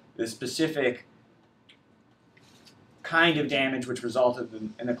cases, the specific kind of damage which resulted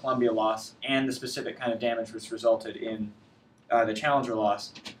in the Columbia loss and the specific kind of damage which resulted in the Challenger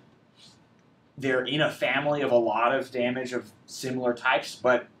loss, they're in a family of a lot of damage of similar types,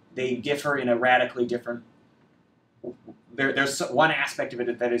 but they differ in a radically different. There's one aspect of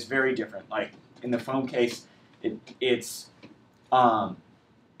it that is very different. Like in the foam case, it's a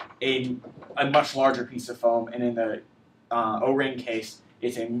much larger piece of foam, and in the O-ring case,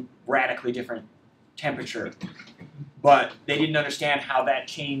 it's a radically different temperature. But they didn't understand how that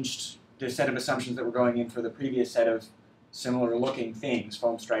changed the set of assumptions that were going in for the previous set of similar-looking things,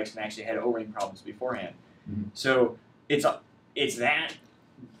 foam strikes, and actually had O-ring problems beforehand. Mm-hmm. So it's that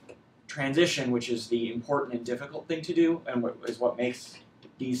transition which is the important and difficult thing to do, and what makes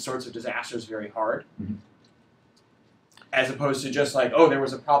these sorts of disasters very hard. Mm-hmm. As opposed to just like, oh, there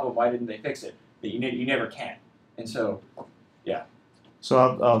was a problem, why didn't they fix it? That you never can. And so, yeah. So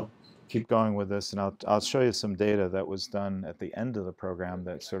I'll keep going with this, and I'll show you some data that was done at the end of the program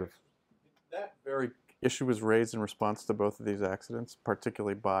that sort of. That very issue was raised in response to both of these accidents,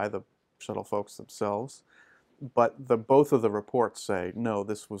 particularly by the shuttle folks themselves. But both of the reports say, no,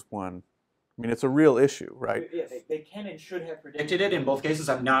 this was one. I mean, it's a real issue, right? Yeah, they can and should have predicted it in both cases.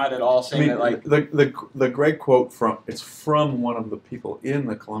 I'm not at all saying that, like... The great quote it's from one of the people in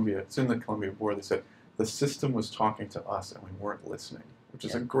the Columbia, it's in the Columbia board, they said, the system was talking to us and we weren't listening, which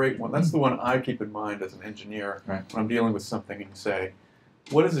is a great one. That's the one I keep in mind as an engineer when I'm dealing with something and you say,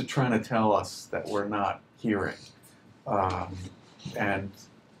 what is it trying to tell us that we're not hearing? And,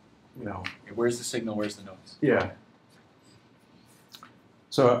 where's the signal, where's the noise? Yeah.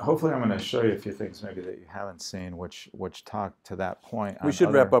 So hopefully I'm going to show you a few things maybe that you haven't seen, which talk to that point. We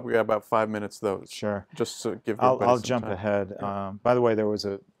should wrap up. We got about 5 minutes, though. Sure. Just to give I'll some jump time. ahead. Yeah. By the way, there was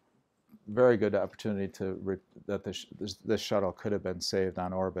a very good opportunity that this shuttle could have been saved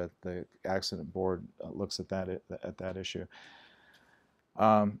on orbit. The accident board looks at that issue.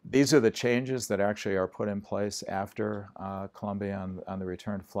 These are the changes that actually are put in place after Columbia on the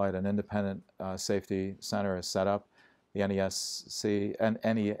return flight. An independent safety center is set up, the NESC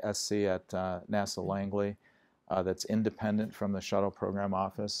at NASA Langley, that's independent from the shuttle program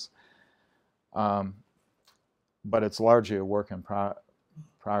office. But it's largely a work in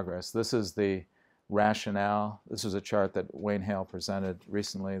progress. This is the rationale. This was a chart that Wayne Hale presented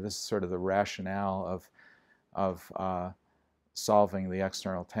recently. This is sort of the rationale of solving the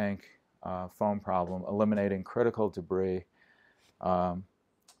external tank foam problem, eliminating critical debris,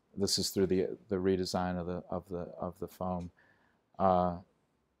 this is through the redesign of the foam.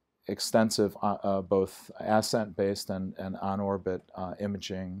 Extensive both ascent-based and on-orbit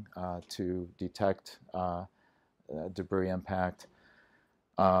imaging to detect debris impact,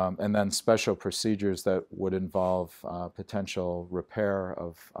 and then special procedures that would involve potential repair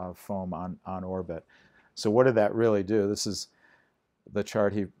of foam on orbit. So what did that really do? This is the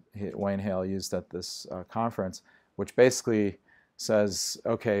chart Wayne Hale used at this conference, which basically says,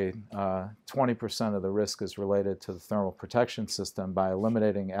 okay, 20% of the risk is related to the thermal protection system. By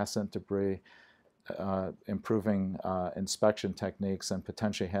eliminating ascent debris, improving inspection techniques, and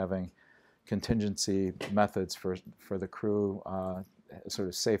potentially having contingency methods for the crew, sort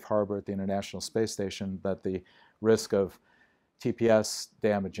of safe harbor at the International Space Station, that the risk of TPS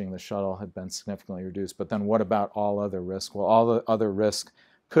damaging the shuttle had been significantly reduced. But then what about all other risk? Well, all the other risk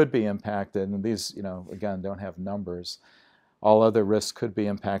could be impacted, and these, again, don't have numbers. All other risks could be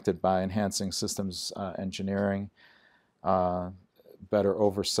impacted by enhancing systems engineering, better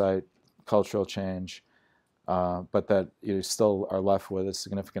oversight, cultural change, but that you still are left with a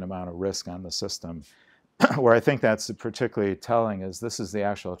significant amount of risk on the system. Where I think that's particularly telling is this is the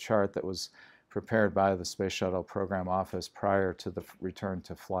actual chart that was prepared by the Space Shuttle Program Office prior to the return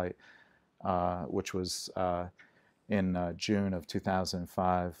to flight, which was in June of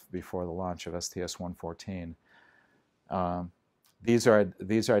 2005 before the launch of STS-114. These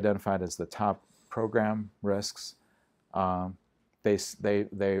are identified as the top program risks. They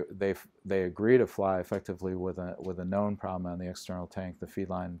agree to fly effectively with a known problem on the external tank, the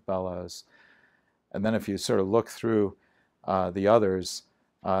feedline bellows. And then if you sort of look through the others,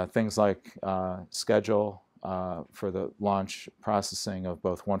 things like schedule for the launch processing of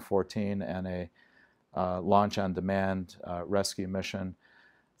both 114 and a launch on demand rescue mission.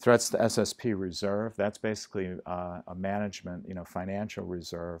 Threats to SSP reserve, that's basically a management, financial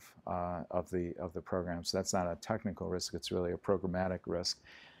reserve of the program. So that's not a technical risk, it's really a programmatic risk.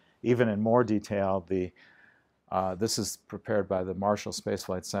 Even in more detail, this is prepared by the Marshall Space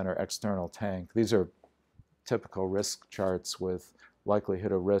Flight Center external tank. These are typical risk charts with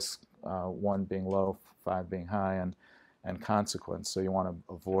likelihood of risk, 1 being low, 5 being high, and consequence. So you want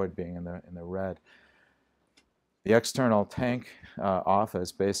to avoid being in the red. The external tank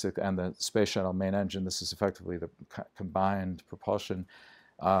office, and the space shuttle main engine, this is effectively the combined propulsion,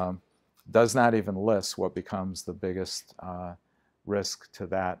 does not even list what becomes the biggest risk to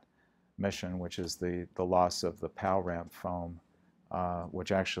that mission, which is the loss of the PAL ramp foam,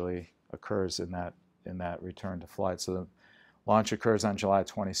 which actually occurs in that return to flight. So the launch occurs on July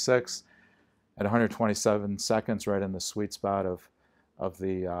 26th at 127 seconds, right in the sweet spot of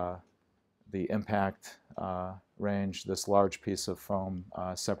the impact range. This large piece of foam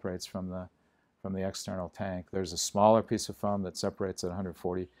separates from the external tank. There's a smaller piece of foam that separates at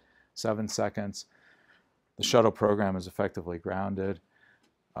 147 seconds. The shuttle program is effectively grounded.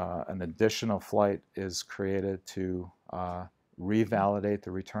 An additional flight is created to revalidate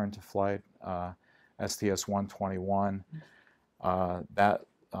the return to flight, STS-121.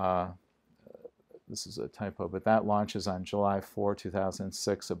 This is a typo, but that launches on July 4,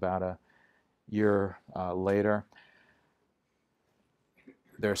 2006, about a year later.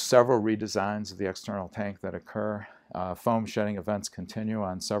 There are several redesigns of the external tank that occur. Foam shedding events continue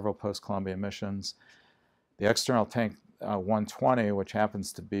on several post-Columbia missions. The external tank 120, which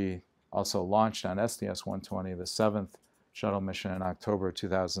happens to be also launched on STS-120, the 7th shuttle mission in October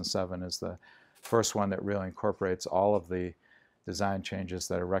 2007, is the first one that really incorporates all of the design changes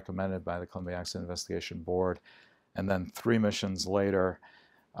that are recommended by the Columbia Accident Investigation Board. And then 3 missions later,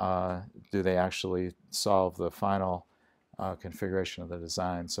 do they actually solve the final configuration of the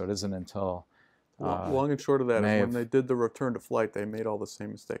design. So it isn't until long and short of that is when they did the return to flight, they made all the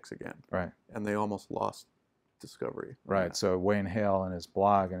same mistakes again. Right. And they almost lost Discovery. Right. So Wayne Hale in his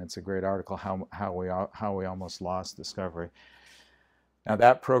blog, and it's a great article, how we almost lost Discovery. Now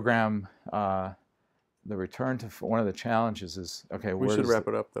that program, the return to one of the challenges is, okay, we should wrap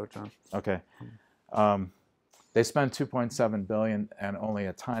it up though, John. Okay. They spend $2.7 billion, and only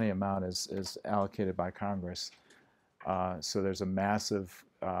a tiny amount is allocated by Congress. So there's a massive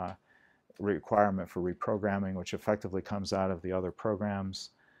requirement for reprogramming, which effectively comes out of the other programs.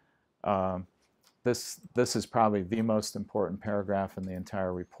 This is probably the most important paragraph in the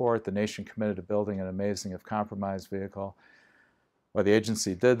entire report. The nation committed to building an amazing, if compromised, vehicle. While the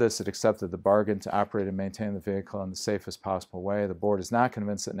agency did this, it accepted the bargain to operate and maintain the vehicle in the safest possible way. The board is not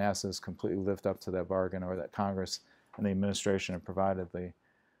convinced that NASA has completely lived up to that bargain, or that Congress and the administration have provided the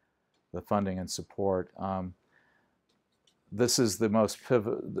funding and support. this is the most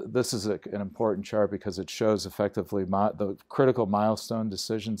pivot. This is an important chart because it shows effectively the critical milestone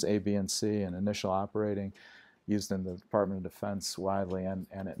decisions A, B, and C, and initial operating, used in the Department of Defense widely and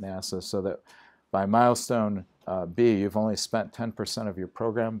at NASA. So that by milestone B, you've only spent 10% of your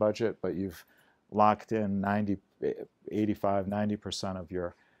program budget, but you've locked in 85, 90% of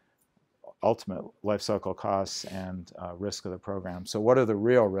your ultimate life cycle costs and risk of the program. So what are the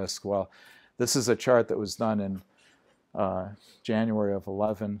real risks? Well, this is a chart that was done in January of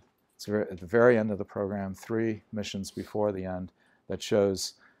 11. It's at the very end of the program, 3 missions before the end, that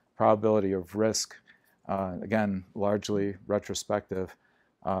shows probability of risk, again, largely retrospective,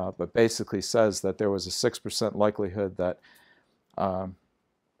 but basically says that there was a 6% likelihood that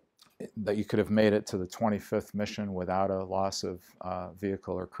that you could have made it to the 25th mission without a loss of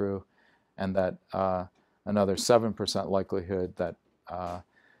vehicle or crew, and that another 7% likelihood that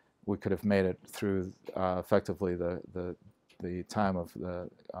we could have made it through effectively the time of the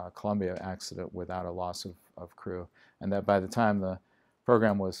Columbia accident without a loss of crew, and that by the time the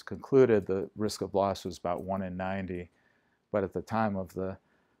program was concluded, the risk of loss was about 1 in 90, but at the time of the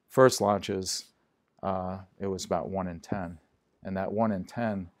first launches, it was about 1 in 10, and that 1 in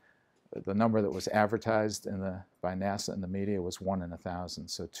 10, the number that was advertised by NASA in the media was 1 in 1,000,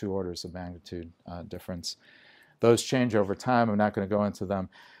 so 2 orders of magnitude difference. Those change over time. I'm not going to go into them.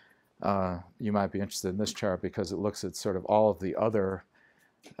 You might be interested in this chart because it looks at sort of all of the other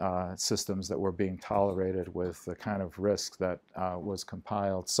systems that were being tolerated with the kind of risk that was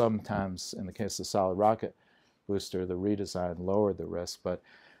compiled. Sometimes, in the case of the solid rocket booster, the redesign lowered the risk, but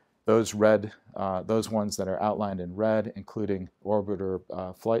those ones that are outlined in red, including orbiter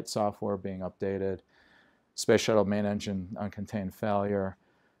flight software being updated, space shuttle main engine uncontained failure.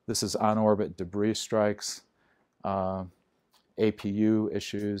 This is on-orbit debris strikes, APU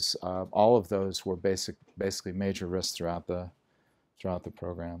issues. All of those were basically major risks throughout the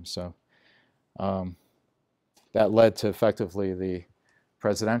program. So that led to effectively the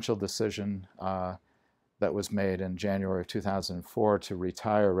presidential decision that was made in January of 2004 to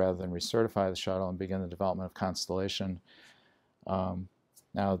retire rather than recertify the shuttle and begin the development of Constellation.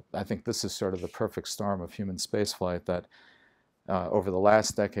 Now, I think this is sort of the perfect storm of human spaceflight that over the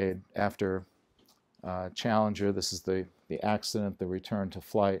last decade after Challenger, this is the accident, the return to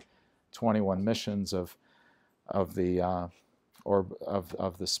flight, 21 missions of the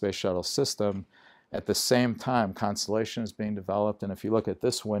space shuttle system. At the same time, Constellation is being developed, and if you look at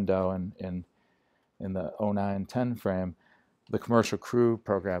this window in the 09-10 frame, the commercial crew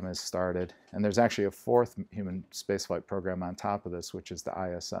program has started, and there's actually a 4th human spaceflight program on top of this, which is the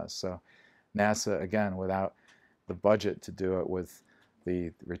ISS. So NASA, again, without the budget to do it, with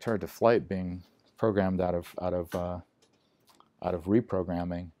the return to flight being programmed out of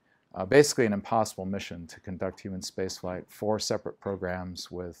reprogramming, basically an impossible mission to conduct human spaceflight, 4 separate programs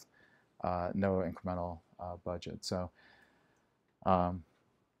with no incremental budget. So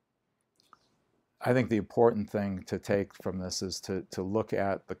I think the important thing to take from this is to look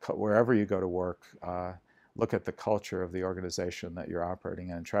at wherever you go to work, look at the culture of the organization that you're operating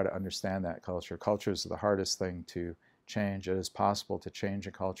in and try to understand that culture. Culture is the hardest thing to change. It is possible to change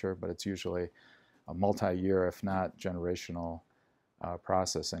a culture, but it's usually a multi-year, if not generational,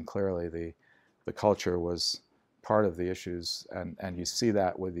 process. And clearly the culture was part of the issues, and you see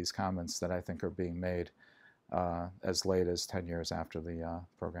that with these comments that I think are being made as late as 10 years after the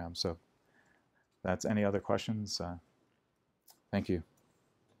program. So that's any other questions? Thank you.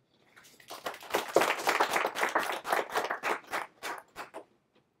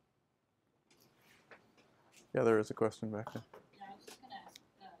 Yeah, there is a question back there. Yeah, I was just going to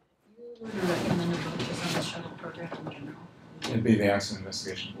ask, if you were to recommend a book just on the shuttle program in general. It'd be the Accident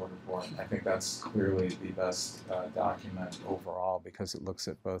Investigation Board report. I think that's clearly the best document overall because it looks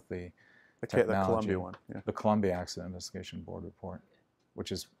at both the technology, the Columbia one, yeah. The Columbia Accident Investigation Board report,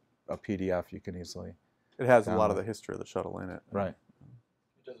 which is a PDF you can easily. It has a lot of the history of the shuttle in it. Right.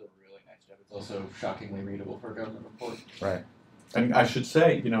 It does a really nice job. It's also shockingly readable for a government report. Right. And I should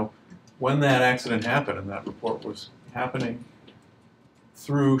say, when that accident happened and that report was happening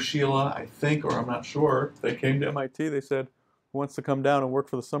through Sheila, I think, or I'm not sure, they came to MIT, they said, who wants to come down and work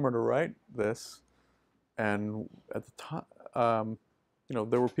for the summer to write this? And at the time,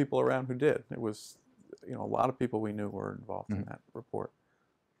 there were people around who did. It was, a lot of people we knew were involved in that report.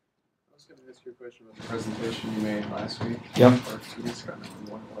 I was going to ask you a question about the presentation you made last week. Yep. Or 2 weeks ago, I don't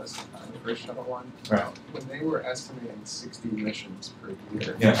know when it was, the first shuttle one. Right. When they were estimating 60 missions per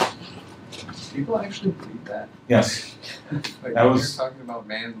year. Yeah. People actually believe that? Yes. Like That when was- you're talking about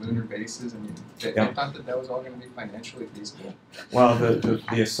manned lunar bases, and they thought that was all going to be financially feasible. Well,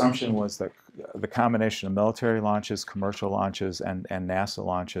 the assumption was that the combination of military launches, commercial launches, and NASA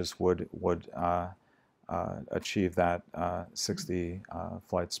launches would achieve that 60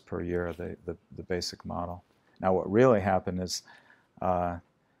 flights per year, the basic model. Now, what really happened is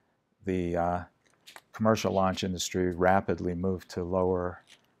the commercial launch industry rapidly moved to lower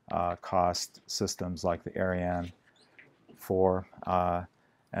cost systems like the Ariane 4,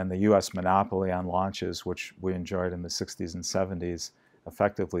 and the U.S. monopoly on launches, which we enjoyed in the 60s and 70s,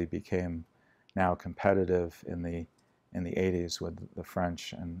 effectively became now competitive in the 80s with the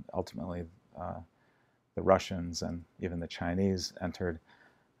French, and ultimately the Russians and even the Chinese entered.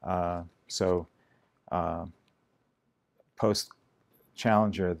 So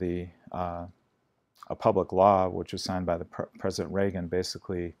post-Challenger, a public law which was signed by President Reagan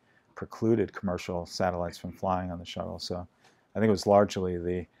basically precluded commercial satellites from flying on the shuttle. So I think it was largely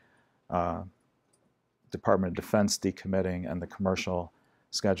the Department of Defense decommitting and the commercial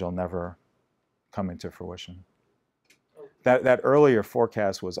schedule never coming to fruition. That earlier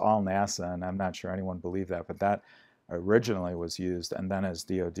forecast was all NASA, and I'm not sure anyone believed that, but that originally was used, and then as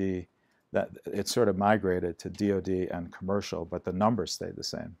DoD, that it sort of migrated to DoD and commercial, but the numbers stayed the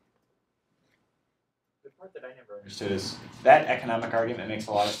same. The part that I never understood is that economic argument makes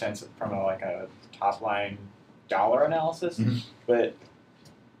a lot of sense from a top line dollar analysis, but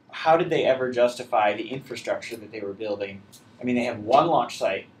how did they ever justify the infrastructure that they were building? I mean, they have one launch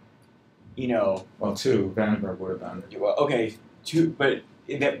site, you know. Well, two. Vandenberg would have been. Well, okay, two, but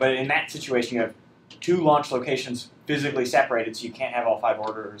in that situation, you have two launch locations physically separated, so you can't have all 5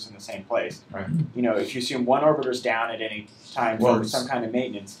 orbiters in the same place. Right. You know, if you assume one orbiter's down at any time for some kind of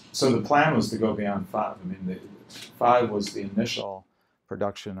maintenance. So the plan was to go beyond 5. I mean, 5 was the initial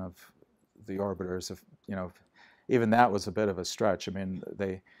production of the orbiters. If you know, even that was a bit of a stretch. I mean,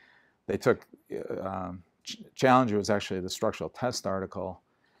 they took Challenger was actually the structural test article.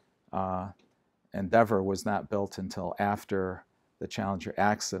 Endeavour was not built until after the Challenger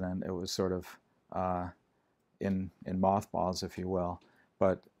accident. It was sort of in mothballs, if you will.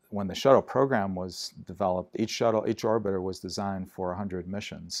 But when the shuttle program was developed, each orbiter was designed for 100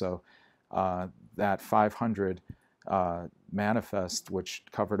 missions. So that 500 manifest, which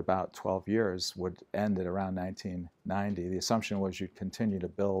covered about 12 years, would end at around 1990. The assumption was you'd continue to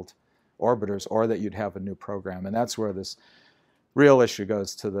build orbiters or that you'd have a new program. And that's where this real issue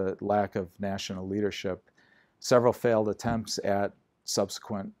goes to the lack of national leadership. Several failed attempts at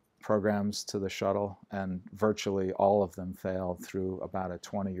subsequent programs to the shuttle, and virtually all of them failed through about a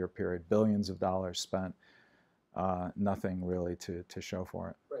 20-year period. Billions of dollars spent, nothing really to show for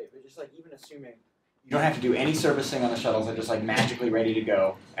it. Right, but just like even assuming you don't have to do any servicing on the shuttles, they're just like magically ready to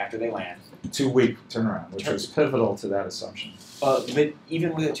go after they land. 2-week turnaround, which was pivotal to that assumption. But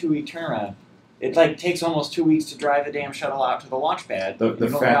even with a 2-week turnaround, it like takes almost 2 weeks to drive the damn shuttle out to the launch pad. You've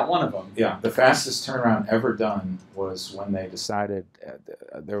only got one of them. Yeah, the fastest turnaround ever done was when they decided,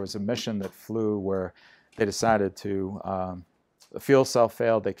 there was a mission that flew where they decided to, the fuel cell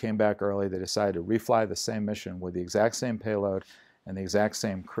failed, they came back early, they decided to refly the same mission with the exact same payload and the exact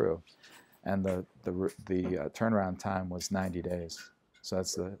same crew. And the turnaround time was 90 days. So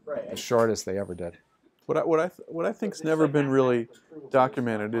that's the shortest they ever did. What I think's never been really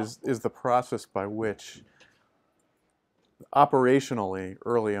documented is the process by which operationally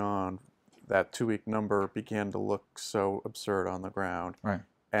early on that 2-week number began to look so absurd on the ground. Right.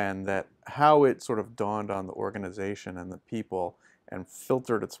 And that how it sort of dawned on the organization and the people and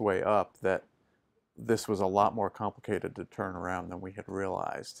filtered its way up that this was a lot more complicated to turn around than we had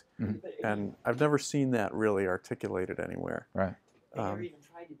realized. And I've never seen that really articulated anywhere. Right. They never even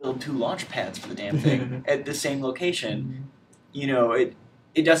tried to build 2 launch pads for the damn thing at the same location. You know, it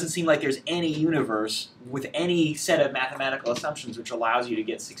doesn't seem like there's any universe with any set of mathematical assumptions which allows you to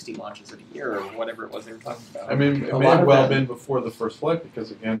get 60 launches a year or whatever it was they were talking about. I mean, it may have well been before the first flight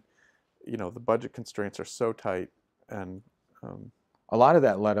because, again, you know, the budget constraints are so tight. And a lot of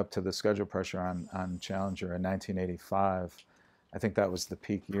that led up to the schedule pressure on Challenger in 1985. I think that was the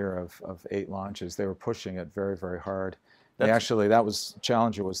peak year of 8 launches. They were pushing it very, very hard.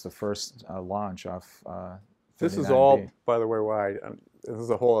 Challenger was the first launch off. This is all, by the way, why this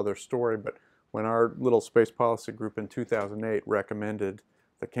is a whole other story. But when our little space policy group in 2008 recommended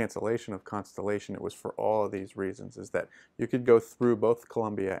the cancellation of Constellation, it was for all of these reasons. Is that you could go through both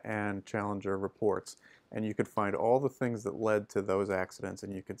Columbia and Challenger reports, and you could find all the things that led to those accidents,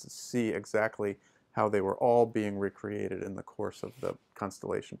 and you could see exactly how they were all being recreated in the course of the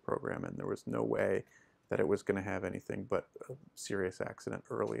Constellation program, and there was no way that it was going to have anything but a serious accident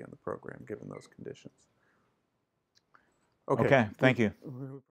early in the program, given those conditions. Okay, thank you.